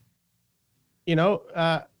 Yeah. You know,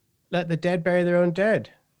 let the dead bury their own dead.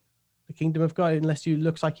 The kingdom of God, unless it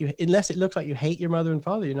looks like you hate your mother and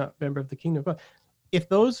father, you're not a member of the kingdom of God. If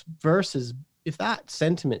those verses, if that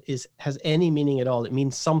sentiment has any meaning at all, it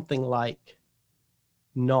means something like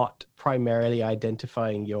not primarily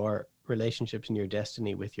identifying your relationships and your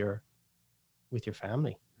destiny with your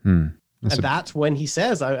family. That's when he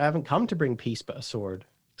says, I haven't come to bring peace but a sword.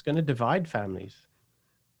 It's going to divide families.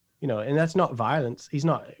 You know, and that's not violence. He's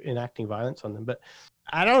not enacting violence on them. But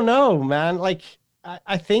I don't know, man. Like,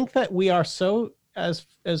 I think that we are so, as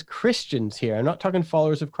Christians here, I'm not talking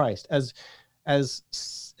followers of Christ, as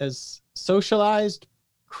socialized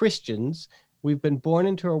Christians, we've been born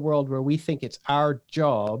into a world where we think it's our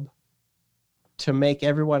job to make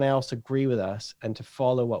everyone else agree with us and to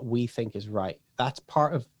follow what we think is right. That's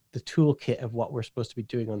part of the toolkit of what we're supposed to be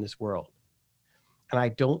doing on this world. And I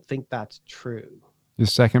don't think that's true. The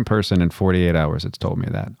second person in 48 hours that's told me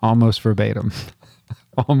that. Almost verbatim.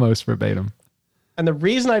 Almost verbatim. And the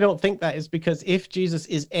reason I don't think that is because if Jesus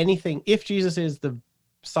is anything, if Jesus is the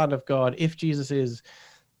Son of God, if Jesus is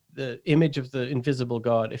the image of the invisible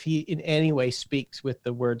God, if he in any way speaks with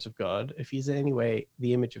the words of God, if he's in any way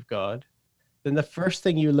the image of God, then the first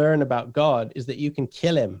thing you learn about God is that you can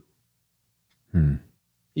kill him.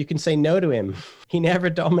 You can say no to him. He never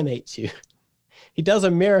dominates you. He does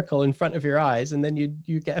a miracle in front of your eyes, and then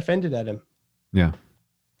you get offended at him. Yeah.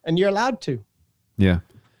 And you're allowed to. Yeah.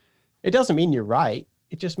 It doesn't mean you're right.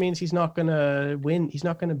 It just means he's not going to win. He's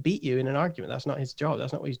not going to beat you in an argument. That's not his job.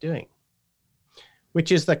 That's not what he's doing.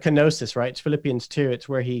 Which is the kenosis, right? It's Philippians 2. It's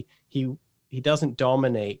where he doesn't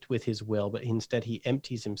dominate with his will, but instead he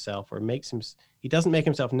empties himself, or he doesn't make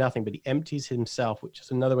himself nothing, but he empties himself, which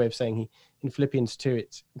is another way of saying in Philippians 2,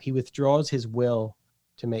 he withdraws his will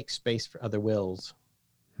to make space for other wills.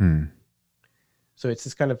 So it's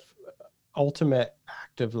this kind of ultimate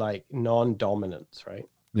act of like non-dominance, right?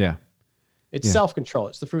 Yeah. It's self-control.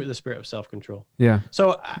 It's the fruit of the spirit of self-control. Yeah.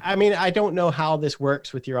 So, I mean, I don't know how this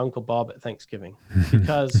works with your Uncle Bob at Thanksgiving,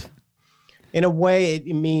 because in a way it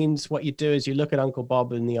means what you do is you look at Uncle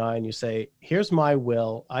Bob in the eye and you say, here's my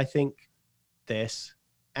will. I think this,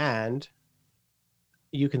 and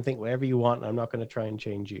you can think whatever you want. And I'm not going to try and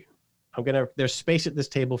change you. There's space at this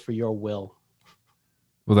table for your will.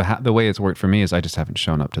 Well, the way it's worked for me is I just haven't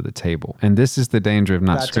shown up to the table. And this is the danger of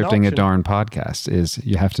not scripting a darn podcast, is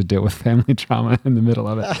you have to deal with family trauma in the middle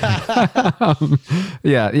of it.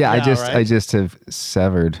 I just have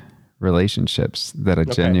severed relationships that I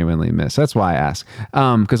genuinely miss. That's why I ask.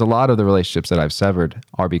 Because a lot of the relationships that I've severed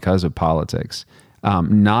are because of politics,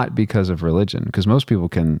 not because of religion. Because most people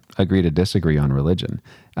can agree to disagree on religion,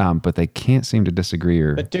 but they can't seem to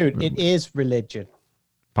disagree. But dude, it is religion.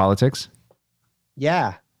 Politics?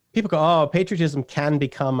 Yeah. People go, oh, patriotism can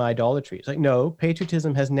become idolatry. It's like, no,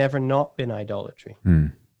 patriotism has never not been idolatry.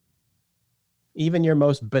 Even your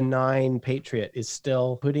most benign patriot is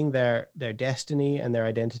still putting their destiny and their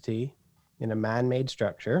identity in a man-made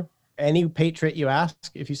structure. Any patriot you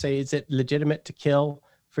ask, if you say, is it legitimate to kill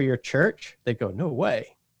for your church? They go, no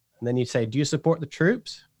way. And then you say, do you support the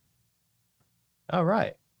troops? All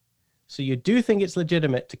right. So you do think it's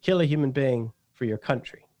legitimate to kill a human being for your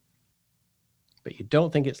country, but you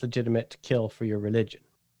don't think it's legitimate to kill for your religion.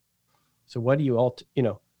 So what do you all,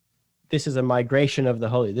 this is a migration of the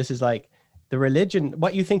holy. This is like the religion,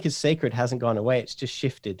 what you think is sacred hasn't gone away. It's just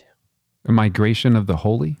shifted. A migration of the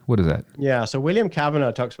holy? What is that? Yeah. So William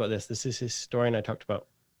Cavanaugh talks about this. This is his historian I talked about.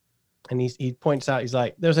 And he points out, he's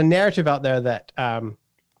like, there's a narrative out there that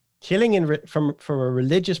killing from a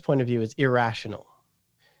religious point of view is irrational,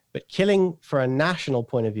 but killing for a national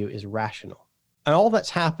point of view is rational. And all that's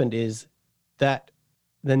happened is that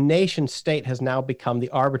the nation state has now become the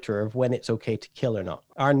arbiter of when it's okay to kill or not.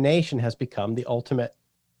 Our nation has become the ultimate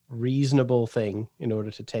reasonable thing in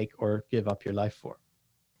order to take or give up your life for.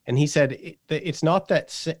 And he said, it's not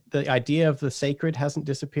that the idea of the sacred hasn't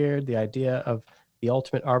disappeared. The idea of the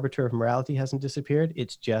ultimate arbiter of morality hasn't disappeared.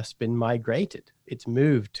 It's just been migrated. It's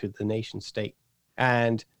moved to the nation state.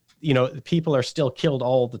 And, people are still killed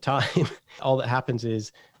all the time. All that happens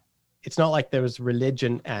is, it's not like there was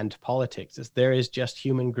religion and politics. There is just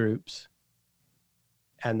human groups,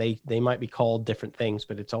 and they might be called different things,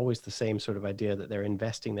 but it's always the same sort of idea that they're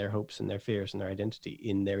investing their hopes and their fears and their identity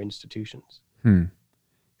in their institutions.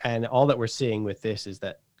 And all that we're seeing with this is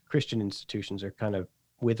that Christian institutions are kind of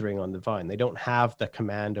withering on the vine. They don't have the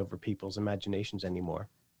command over people's imaginations anymore.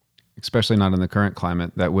 Especially not in the current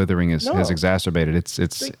climate. That withering has exacerbated.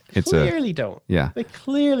 They clearly don't. Yeah. They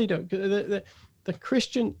clearly don't. The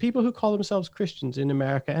Christian people who call themselves Christians in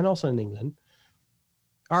America and also in England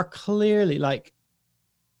are clearly like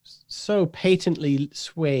so patently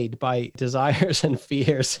swayed by desires and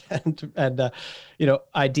fears and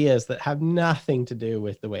ideas that have nothing to do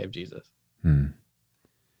with the way of Jesus.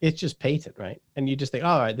 It's just patent, right? And you just think,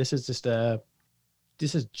 all right, this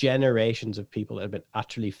is generations of people that have been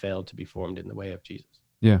utterly failed to be formed in the way of Jesus.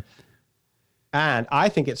 Yeah. And I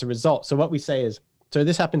think it's a result. So what we say is, so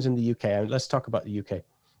this happens in the UK. Let's talk about the UK.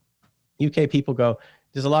 UK people go,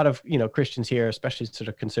 there's a lot of, Christians here, especially sort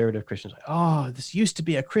of conservative Christians, like, oh, this used to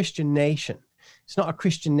be a Christian nation. It's not a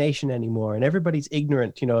Christian nation anymore. And everybody's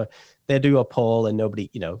ignorant. They do a poll and nobody,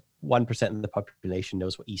 1% of the population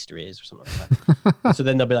knows what Easter is or something like that. So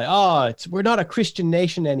then they'll be like, oh, we're not a Christian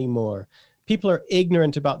nation anymore. People are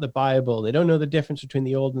ignorant about the Bible. They don't know the difference between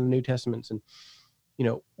the Old and the New Testaments. And,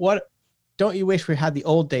 what don't you wish we had the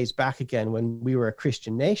old days back again when we were a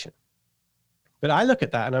Christian nation? But I look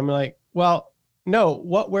at that and I'm like, well, no,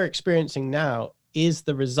 what we're experiencing now is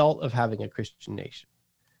the result of having a Christian nation.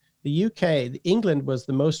 The UK, England was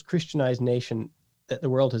the most Christianized nation that the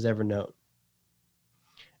world has ever known.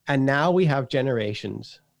 And now we have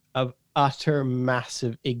generations of utter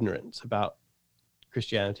massive ignorance about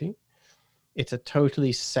Christianity. It's a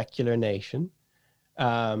totally secular nation.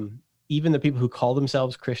 Even the people who call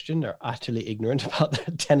themselves Christian are utterly ignorant about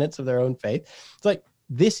the tenets of their own faith. It's like,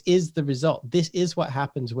 this is the result. This is what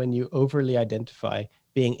happens when you overly identify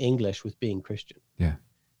being English with being Christian. Yeah.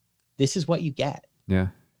 This is what you get. Yeah.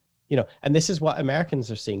 And this is what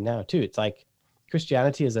Americans are seeing now too. It's like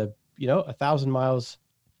Christianity is 1,000 miles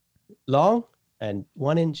long and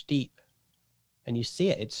 1 inch deep. And you see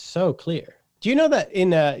it. It's so clear. Do you know that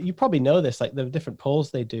you probably know this, like the different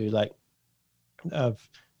polls they do, like of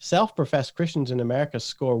self-professed Christians in America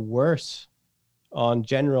score worse on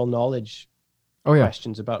general knowledge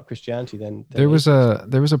questions about Christianity than there was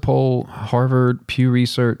a poll, Harvard, Pew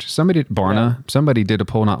Research, somebody did a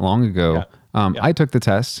poll not long ago. Yeah. I took the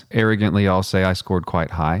test. Arrogantly, I'll say I scored quite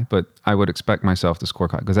high, but I would expect myself to score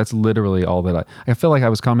quite, because that's literally all that I feel like I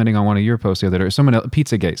was commenting on one of your posts the other day. Someone else,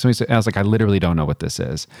 Pizzagate. Somebody said, I was like, I literally don't know what this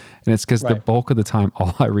is. And it's because the bulk of the time,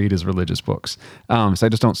 all I read is religious books. So I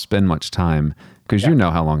just don't spend much time, because you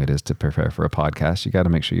know how long it is to prepare for a podcast. You got to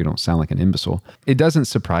make sure you don't sound like an imbecile. It doesn't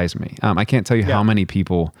surprise me. I can't tell you how many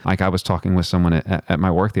people, like I was talking with someone at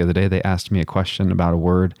my work the other day, they asked me a question about a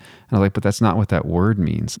word. And I was like, but that's not what that word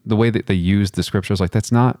means. The way that they use the scripture, I was like,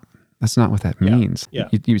 that's not what that means. Yeah.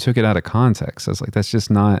 You took it out of context. I was like, that's just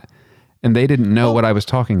not, and they didn't know what I was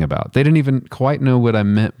talking about. They didn't even quite know what I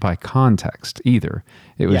meant by context either.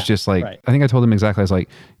 It was just like, I think I told them exactly, I was like,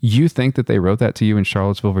 you think that they wrote that to you in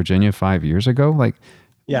Charlottesville, Virginia 5 years ago? Like,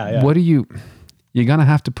 what do you're going to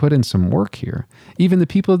have to put in some work here. Even the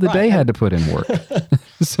people of the day had to put in work.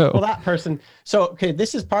 Well, that person, okay,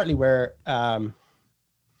 this is partly where,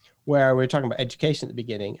 where we're talking about education at the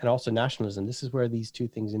beginning and also nationalism. This is where these two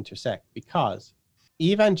things intersect, because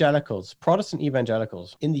evangelicals, Protestant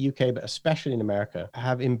evangelicals in the UK, but especially in America,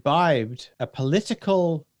 have imbibed a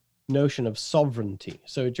political notion of sovereignty.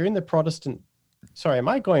 So during the Protestant, sorry, am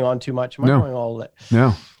I going on too much? Am I going all that?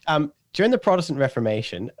 No. During the Protestant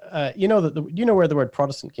Reformation, you know where the word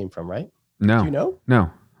Protestant came from, right? No. Do you know?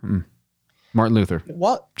 No. Martin Luther.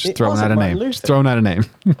 What? Just throwing out a name. Just throwing out a name.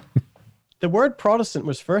 The word Protestant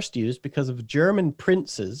was first used because of German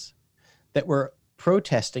princes that were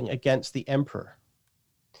protesting against the emperor.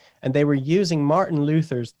 And they were using Martin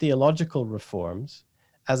Luther's theological reforms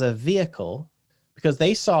as a vehicle because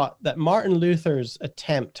they saw that Martin Luther's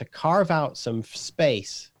attempt to carve out some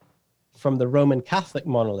space from the Roman Catholic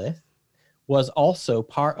monolith was also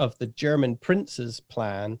part of the German prince's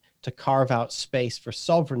plan to carve out space for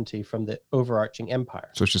sovereignty from the overarching empire.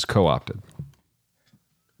 So it's just co-opted.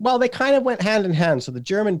 Well, they kind of went hand in hand. So the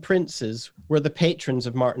German princes were the patrons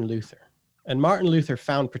of Martin Luther, and Martin Luther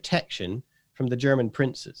found protection from the German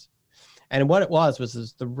princes. And what it was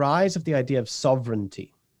the rise of the idea of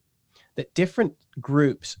sovereignty, that different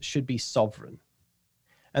groups should be sovereign,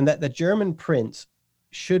 and that the German prince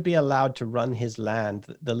should be allowed to run his land,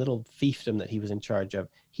 the little fiefdom that he was in charge of.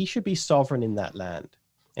 He should be sovereign in that land,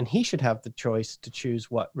 and he should have the choice to choose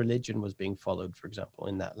what religion was being followed, for example,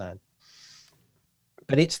 in that land.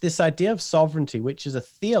 But it's this idea of sovereignty, which is a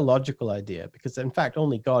theological idea, because in fact,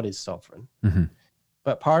 only God is sovereign. Mm-hmm.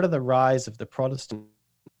 But part of the rise of the Protestant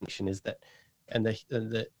nation is that, and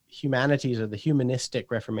the humanities or the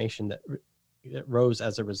humanistic Reformation that rose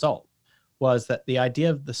as a result, was that the idea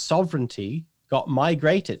of the sovereignty got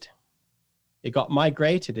migrated. It got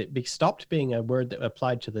migrated. It stopped being a word that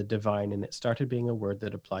applied to the divine, and it started being a word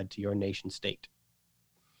that applied to your nation state.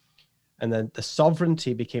 And then the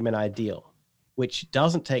sovereignty became an ideal, which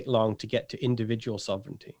doesn't take long to get to individual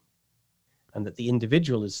sovereignty, and that the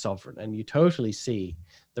individual is sovereign. And you totally see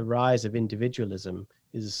the rise of individualism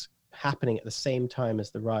is happening at the same time as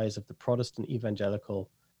the rise of the Protestant evangelical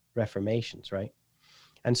reformations, right?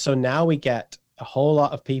 And so now we get a whole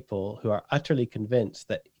lot of people who are utterly convinced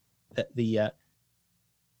that the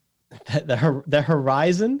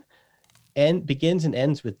horizon begins and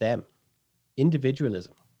ends with them,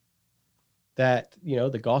 individualism. That,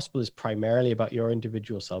 the gospel is primarily about your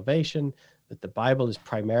individual salvation, that the Bible is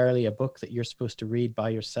primarily a book that you're supposed to read by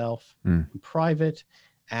yourself in private,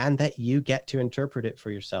 and that you get to interpret it for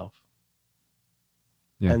yourself.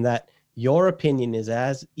 Yeah. And that your opinion is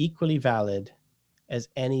as equally valid as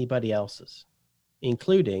anybody else's,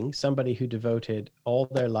 including somebody who devoted all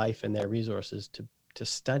their life and their resources to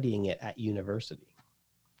studying it at university.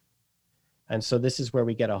 And so this is where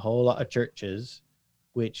we get a whole lot of churches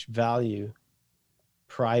which value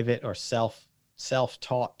private or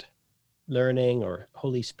self-taught learning or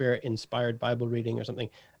Holy Spirit inspired Bible reading or something,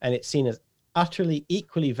 and it's seen as utterly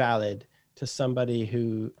equally valid to somebody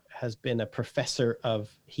who has been a professor of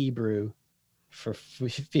Hebrew for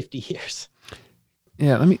 50 years.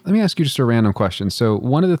 Yeah, let me ask you just a random question. So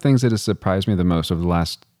one of the things that has surprised me the most over the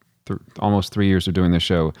last almost 3 years of doing this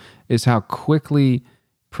show is how quickly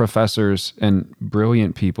professors and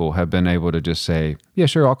brilliant people have been able to just say, yeah,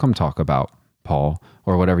 sure, I'll come talk about Paul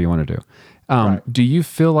or whatever you want to do. Right. Do you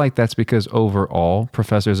feel like that's because overall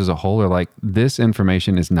professors as a whole are like, this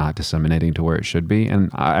information is not disseminating to where it should be, and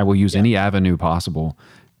I will use any avenue possible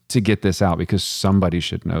to get this out because somebody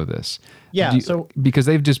should know this? Yeah. Because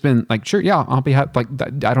they've just been like, sure, yeah, I'll be happy. Like,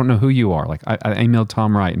 I don't know who you are. Like, I emailed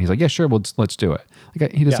Tom Wright and he's like, yeah, sure, let's do it.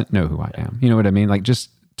 Like, he doesn't know who I am. You know what I mean? Like, just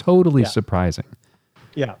totally surprising.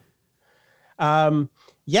 Yeah.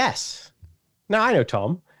 Yes. Now I know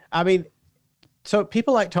Tom. I mean, so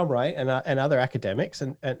people like Tom Wright and other academics,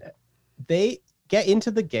 and they get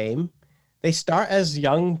into the game. They start as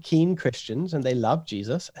young, keen Christians, and they love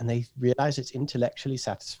Jesus, and they realize it's intellectually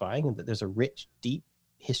satisfying and that there's a rich, deep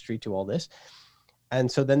history to all this.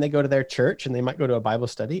 And so then they go to their church, and they might go to a Bible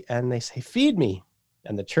study, and they say, feed me.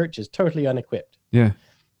 And the church is totally unequipped. Yeah.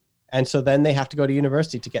 And so then they have to go to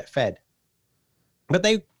university to get fed. But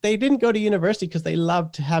they didn't go to university because they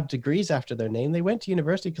loved to have degrees after their name. They went to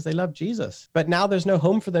university because they loved Jesus. But now there's no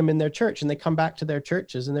home for them in their church, and they come back to their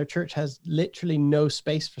churches, and their church has literally no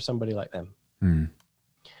space for somebody like them.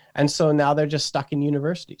 And so now they're just stuck in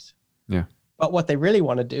universities. Yeah. But what they really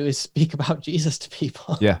want to do is speak about Jesus to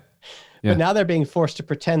people. Yeah. But now they're being forced to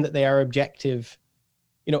pretend that they are objective.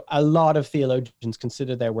 A lot of theologians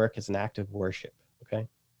consider their work as an act of worship. Okay.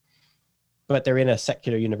 But they're in a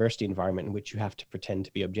secular university environment in which you have to pretend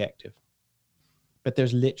to be objective. But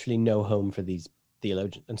there's literally no home for these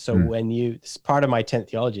theologians. And so it's part of my 10th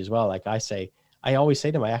theology as well. Like I always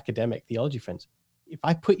say to my academic theology friends, if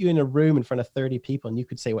I put you in a room in front of 30 people and you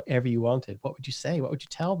could say whatever you wanted, what would you say? What would you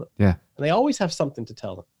tell them? Yeah. And they always have something to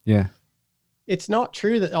tell them. Yeah. It's not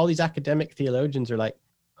true that all these academic theologians are like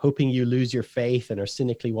hoping you lose your faith and are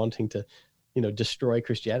cynically wanting to, destroy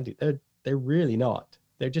Christianity. They're really not.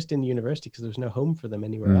 They're just in the university because there's no home for them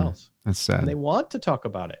anywhere else. That's sad. And they want to talk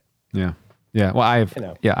about it. Yeah. Yeah. Well, I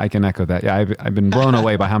can echo that. Yeah. I've been blown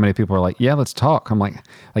away by how many people are like, yeah, let's talk. I'm like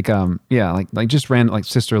just ran like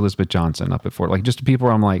Sister Elizabeth Johnson up at Fort, like just people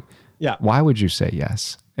where I'm like, yeah, why would you say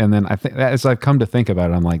yes? And then I think that as I've come to think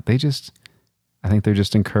about it, I'm like, I think they're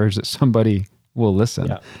just encouraged that somebody will listen.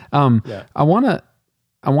 Yeah. I want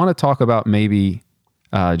to talk about maybe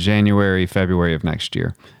January, February of next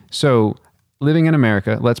year. So living in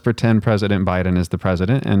America, let's pretend President Biden is the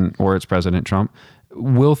president or it's President Trump.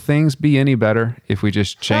 Will things be any better if we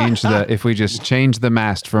just change the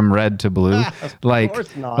mast from red to blue? Like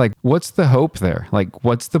what's the hope there? Like,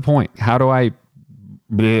 what's the point? How do I,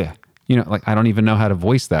 like, I don't even know how to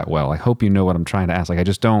voice that well. I hope you know what I'm trying to ask. Like, I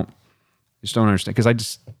just don't understand because I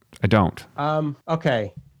don't.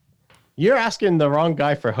 Okay. You're asking the wrong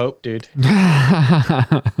guy for hope, dude.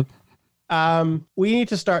 We need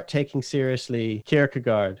to start taking seriously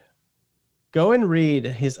Kierkegaard. Go and read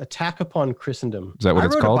his Attack Upon Christendom. Is that what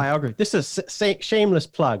it's called? A biography. This is a shameless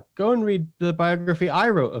plug. Go and read the biography I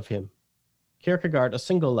wrote of him. Kierkegaard, A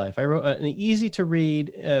Single Life. I wrote an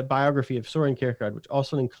easy-to-read biography of Soren Kierkegaard, which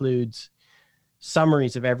also includes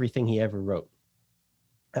summaries of everything he ever wrote.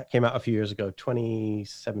 That came out a few years ago,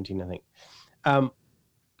 2017, I think.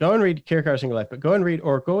 Go and read Kierkegaard, A Single Life, but go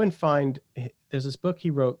and find, there's this book he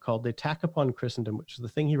wrote called The Attack Upon Christendom, which is the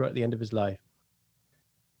thing he wrote at the end of his life,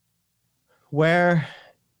 where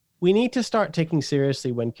we need to start taking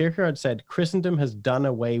seriously when Kierkegaard said Christendom has done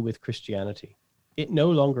away with Christianity. It no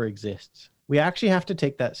longer exists. We actually have to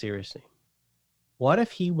take that seriously. What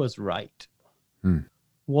if he was right?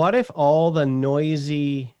 What if all the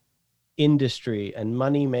noisy industry and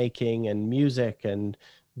money making and music and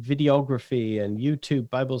videography and YouTube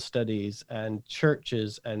Bible studies and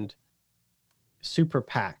churches and super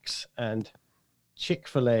PACs and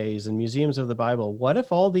Chick-fil-A's and museums of the Bible, what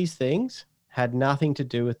if all these things had nothing to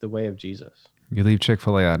do with the way of Jesus? You leave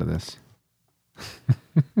Chick-fil-A out of this.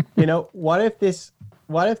 What if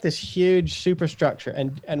this huge superstructure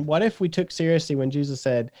and what if we took seriously when Jesus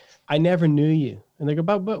said, I never knew you? And they go,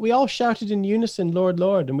 but we all shouted in unison, Lord,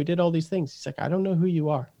 Lord, and we did all these things. He's like, I don't know who you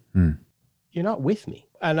are. You're not with me.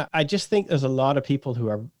 And I just think there's a lot of people who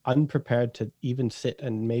are unprepared to even sit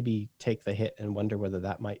and maybe take the hit and wonder whether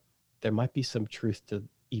there might be some truth to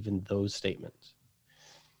even those statements.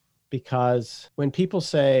 Because when people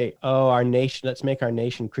say, oh, our nation, let's make our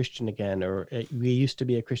nation Christian again, or we used to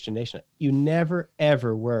be a Christian nation, you never,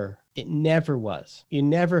 ever were. It never was. You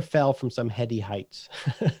never fell from some heady heights.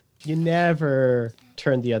 You never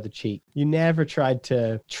turned the other cheek. You never tried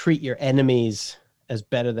to treat your enemies as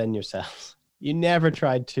better than yourselves. You never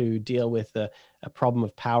tried to deal with a problem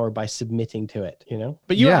of power by submitting to it,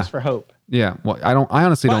 But you asked for hope. Yeah. Well, I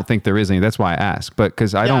honestly don't think there is any. That's why I ask. But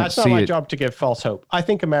because I don't see it. It's not my job to give false hope. I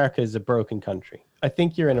think America is a broken country. I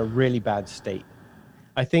think you're in a really bad state.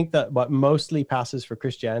 I think that what mostly passes for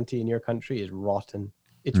Christianity in your country is rotten.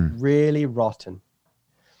 It's really rotten.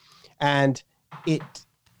 And it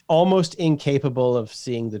almost incapable of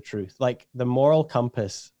seeing the truth. Like the moral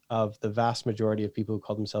compass of the vast majority of people who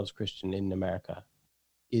call themselves Christian in America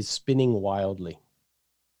is spinning wildly.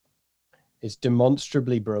 It's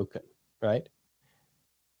demonstrably broken, right?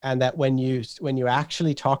 And that when you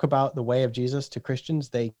actually talk about the way of Jesus to Christians,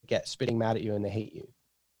 they get spitting mad at you and they hate you.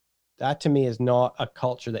 That to me is not a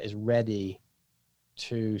culture that is ready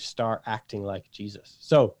to start acting like Jesus.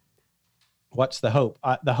 So what's the hope?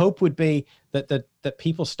 The hope would be that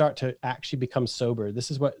people start to actually become sober.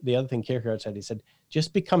 This is what the other thing Kierkegaard said. He said,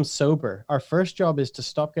 just become sober. Our first job is to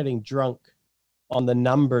stop getting drunk on the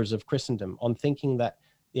numbers of Christendom, on thinking that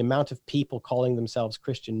the amount of people calling themselves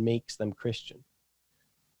Christian makes them Christian.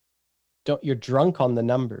 You're drunk on the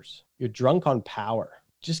numbers. You're drunk on power.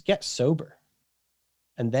 Just get sober.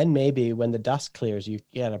 And then maybe when the dust clears, you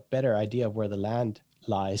get a better idea of where the land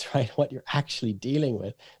lies, right? What you're actually dealing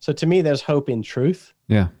with. So to me, there's hope in truth.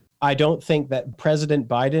 Yeah. I don't think that President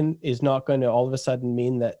Biden is not going to all of a sudden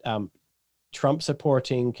mean that Trump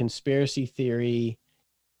supporting, conspiracy theory,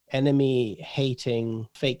 enemy hating,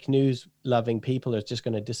 fake news loving people is just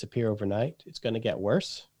going to disappear overnight. It's going to get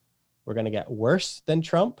worse. We're going to get worse than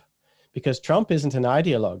Trump because Trump isn't an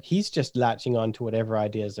ideologue. He's just latching on to whatever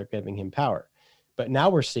ideas are giving him power. But now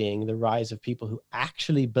we're seeing the rise of people who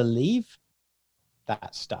actually believe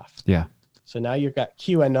that stuff. Yeah. So now you've got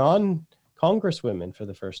QAnon congresswomen for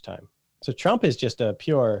the first time. So Trump is just a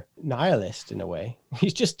pure nihilist in a way.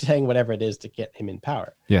 He's just saying whatever it is to get him in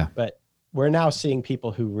power. Yeah. But we're now seeing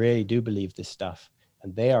people who really do believe this stuff,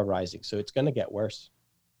 and they are rising. So it's going to get worse.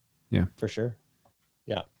 Yeah. For sure.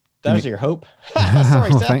 Yeah. That was your hope.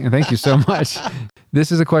 Sorry, thank you so much.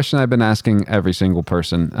 This is a question I've been asking every single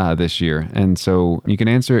person this year. And so you can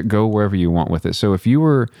answer it, go wherever you want with it. So if you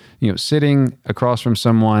were, sitting across from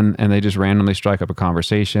someone and they just randomly strike up a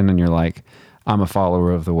conversation and you're like, I'm a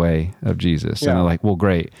follower of the way of Jesus. And they're like, well,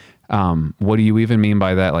 great. What do you even mean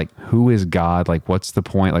by that? Like, who is God? Like, what's the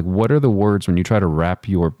point? Like, what are the words when you try to wrap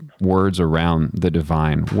your words around the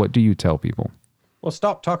divine? What do you tell people? Well,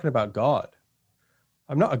 stop talking about God.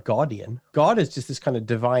 I'm not a Gaudian. God is just this kind of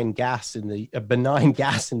divine gas a benign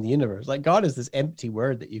gas in the universe. Like, God is this empty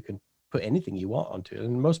word that you can put anything you want onto.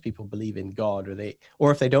 And most people believe in God,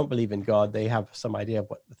 or if they don't believe in God, they have some idea of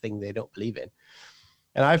what the thing they don't believe in.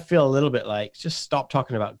 And I feel a little bit like, just stop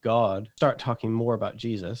talking about God, start talking more about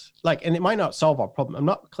Jesus. Like, and it might not solve our problem. I'm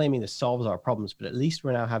not claiming this solves our problems, but at least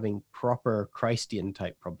we're now having proper Christian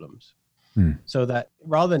type problems. So that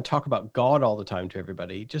rather than talk about God all the time to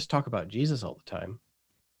everybody, just talk about Jesus all the time.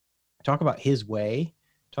 Talk about his way,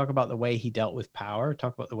 talk about the way he dealt with power,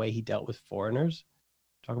 talk about the way he dealt with foreigners,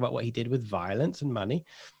 talk about what he did with violence and money.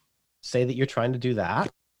 Say that you're trying to do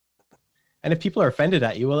that. And if people are offended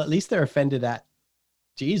at you, well, at least they're offended at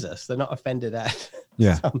Jesus. They're not offended at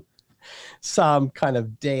some kind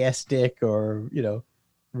of deistic or,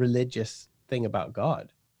 religious thing about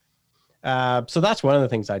God. So that's one of the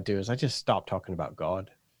things I do is I just stop talking about God.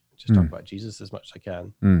 Just talk about Jesus as much as I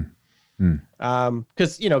can.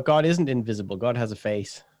 Because, God isn't invisible. God has a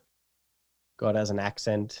face. God has an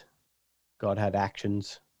accent. God had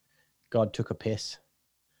actions. God took a piss.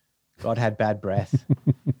 God had bad breath.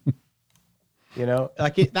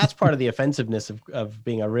 That's part of the offensiveness of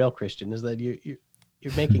being a real Christian, is that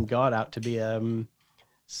you're making God out to be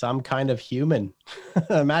some kind of human.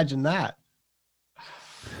 Imagine that.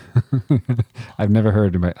 I've never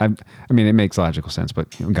heard about. I mean, it makes logical sense, but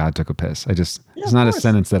God took a piss. It's not a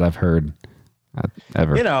sentence that I've heard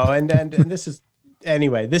ever. And this is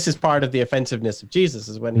anyway. This is part of the offensiveness of Jesus,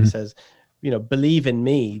 is when he says, believe in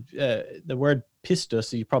me. The word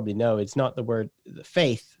pistos, you probably know, it's not the word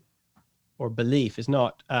faith or belief. Is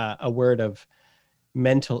not a word of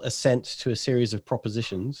mental assent to a series of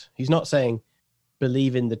propositions. He's not saying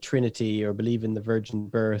believe in the Trinity or believe in the virgin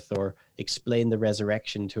birth or explain the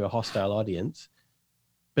resurrection to a hostile audience.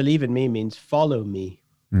 Believe in me means follow me,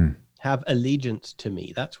 have allegiance to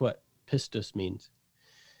me. That's what pistos means.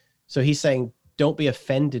 So he's saying, don't be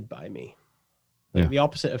offended by me. Like, the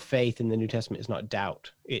opposite of faith in the New Testament is not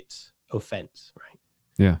doubt, it's offense, right?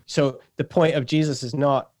 Yeah. So the point of Jesus is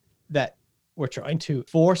not that we're trying to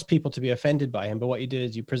force people to be offended by him, but what you do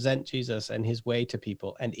is you present Jesus and his way to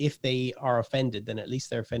people. And if they are offended, then at least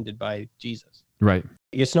they're offended by Jesus. Right.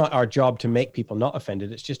 It's not our job to make people not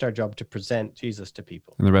offended. It's just our job to present Jesus to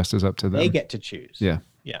people. And the rest is up to them. They get to choose. Yeah.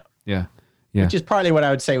 Yeah. Yeah. Yeah. Which is partly what I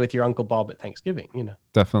would say with your Uncle Bob at Thanksgiving,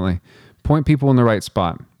 Definitely. Point people in the right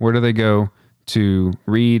spot. Where do they go to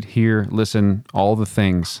read, hear, listen, all the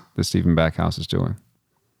things that Stephen Backhouse is doing?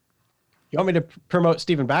 You want me to promote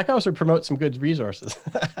Stephen Backhouse or promote some good resources?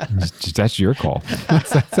 That's your call.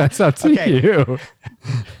 That's up to you.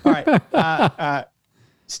 All right.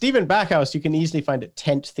 Stephen Backhouse, you can easily find at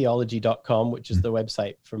tenttheology.com, which is the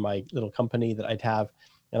website for my little company that I'd have.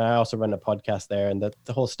 And I also run a podcast there. And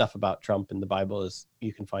the whole stuff about Trump and the Bible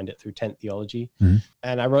you can find it through Tent Theology.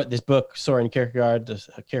 And I wrote this book, Soren Kierkegaard,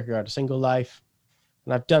 A Single Life.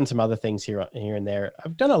 And I've done some other things here and there.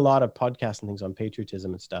 I've done a lot of podcasts and things on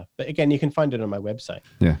patriotism and stuff. But again, you can find it on my website.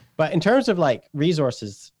 Yeah. But in terms of like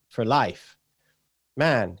resources for life,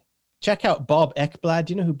 man, check out Bob Ekblad.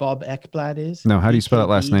 Do you know who Bob Ekblad is? No, how do you spell that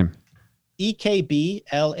last name?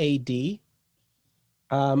 Ekblad.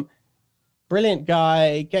 Brilliant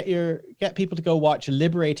guy. Get people to go watch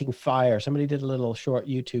Liberating Fire. Somebody did a little short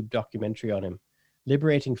YouTube documentary on him.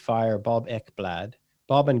 Liberating Fire, Bob Ekblad.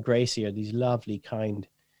 Bob and Gracie are these lovely, kind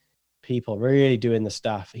people, really doing the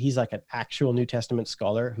stuff. He's like an actual New Testament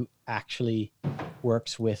scholar who actually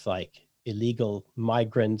works with like illegal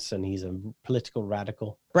migrants, and he's a political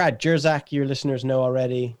radical. Brad Jersak, your listeners know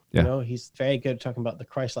already. Yeah. He's very good at talking about the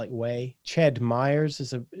Christ-like way. Ched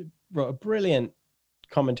Myers wrote a brilliant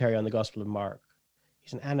commentary on the Gospel of Mark.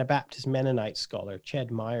 He's an Anabaptist Mennonite scholar.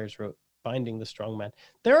 Ched Myers wrote Binding the Strong Man.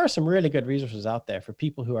 There are some really good resources out there for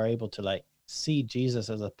people who are able to like see Jesus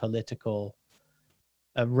as a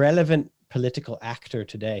relevant political actor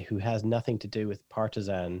today who has nothing to do with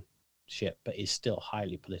partisanship, but is still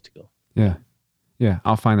highly political. Yeah. Yeah,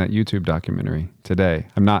 I'll find that YouTube documentary today.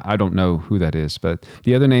 I don't know who that is, but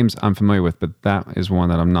the other names I'm familiar with, but that is one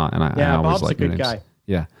that I'm not. And I always Bob's like a good names. guy.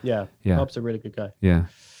 Yeah. Yeah. Yeah. Bob's a really good guy. Yeah.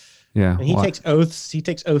 Yeah. And he Well, takes oaths. He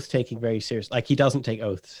takes oath taking very serious. Like he doesn't take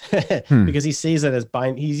oaths Hmm. because he sees it as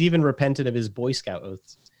He's even repented of his Boy Scout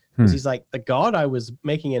oaths. Because he's like, the God I was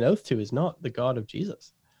making an oath to is not the God of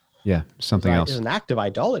Jesus. yeah, something else. It's an act of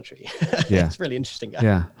idolatry. Yeah. It's really interesting.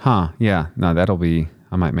 Yeah. Huh. Yeah. No,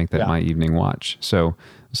 I might make that Yeah. my evening watch. So,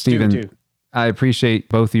 Stephen, do. I appreciate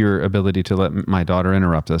both your ability to let my daughter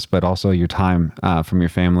interrupt us, but also your time from your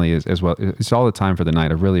family as well. It's all the time for the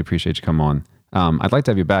night. I really appreciate you come on. I'd like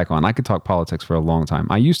to have you back on. I could talk politics for a long time.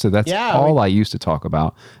 I used to. That's all I used to talk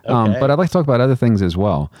about. Okay. But I'd like to talk about other things as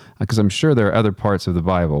well, because I'm sure there are other parts of the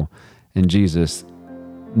Bible and Jesus,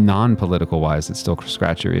 non-political wise, that still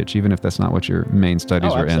scratch your itch, even if that's not what your main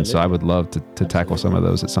studies were in. So I would love to tackle some of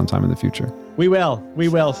those at some time in the future. We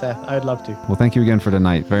will, Seth. I'd love to. Well, thank you again for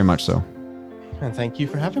tonight. Very much so. And thank you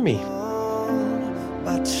for having me.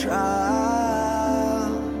 My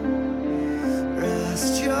trial,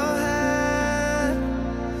 rest your head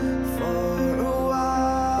for a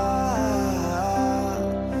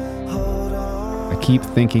while. Hold on. I keep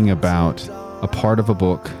thinking about a part of a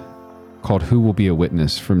book called Who Will Be a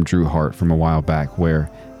Witness from Drew Hart from a while back, where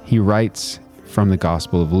he writes from the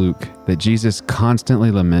Gospel of Luke that Jesus constantly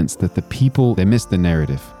laments that the people, they miss the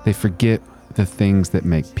narrative. They forget the things that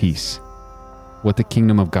make peace, what the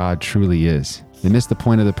kingdom of God truly is. They miss the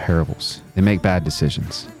point of the parables. They make bad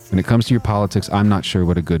decisions. When it comes to your politics, I'm not sure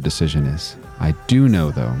what a good decision is. I do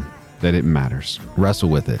know, though, that it matters. Wrestle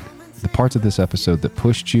with it. The parts of this episode that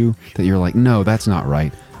pushed you, that you're like, no, that's not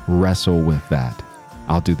right, wrestle with that.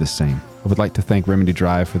 I'll do the same. I would like to thank Remedy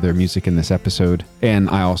Drive for their music in this episode. And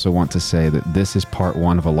I also want to say that this is part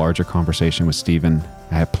one of a larger conversation with Stephen.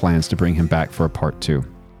 I have plans to bring him back for a part two.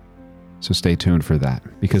 So stay tuned for that,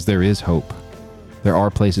 because there is hope. There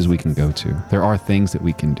are places we can go to. There are things that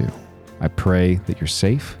we can do. I pray that you're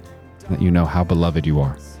safe, and that you know how beloved you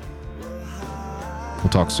are. We'll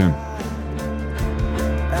talk soon.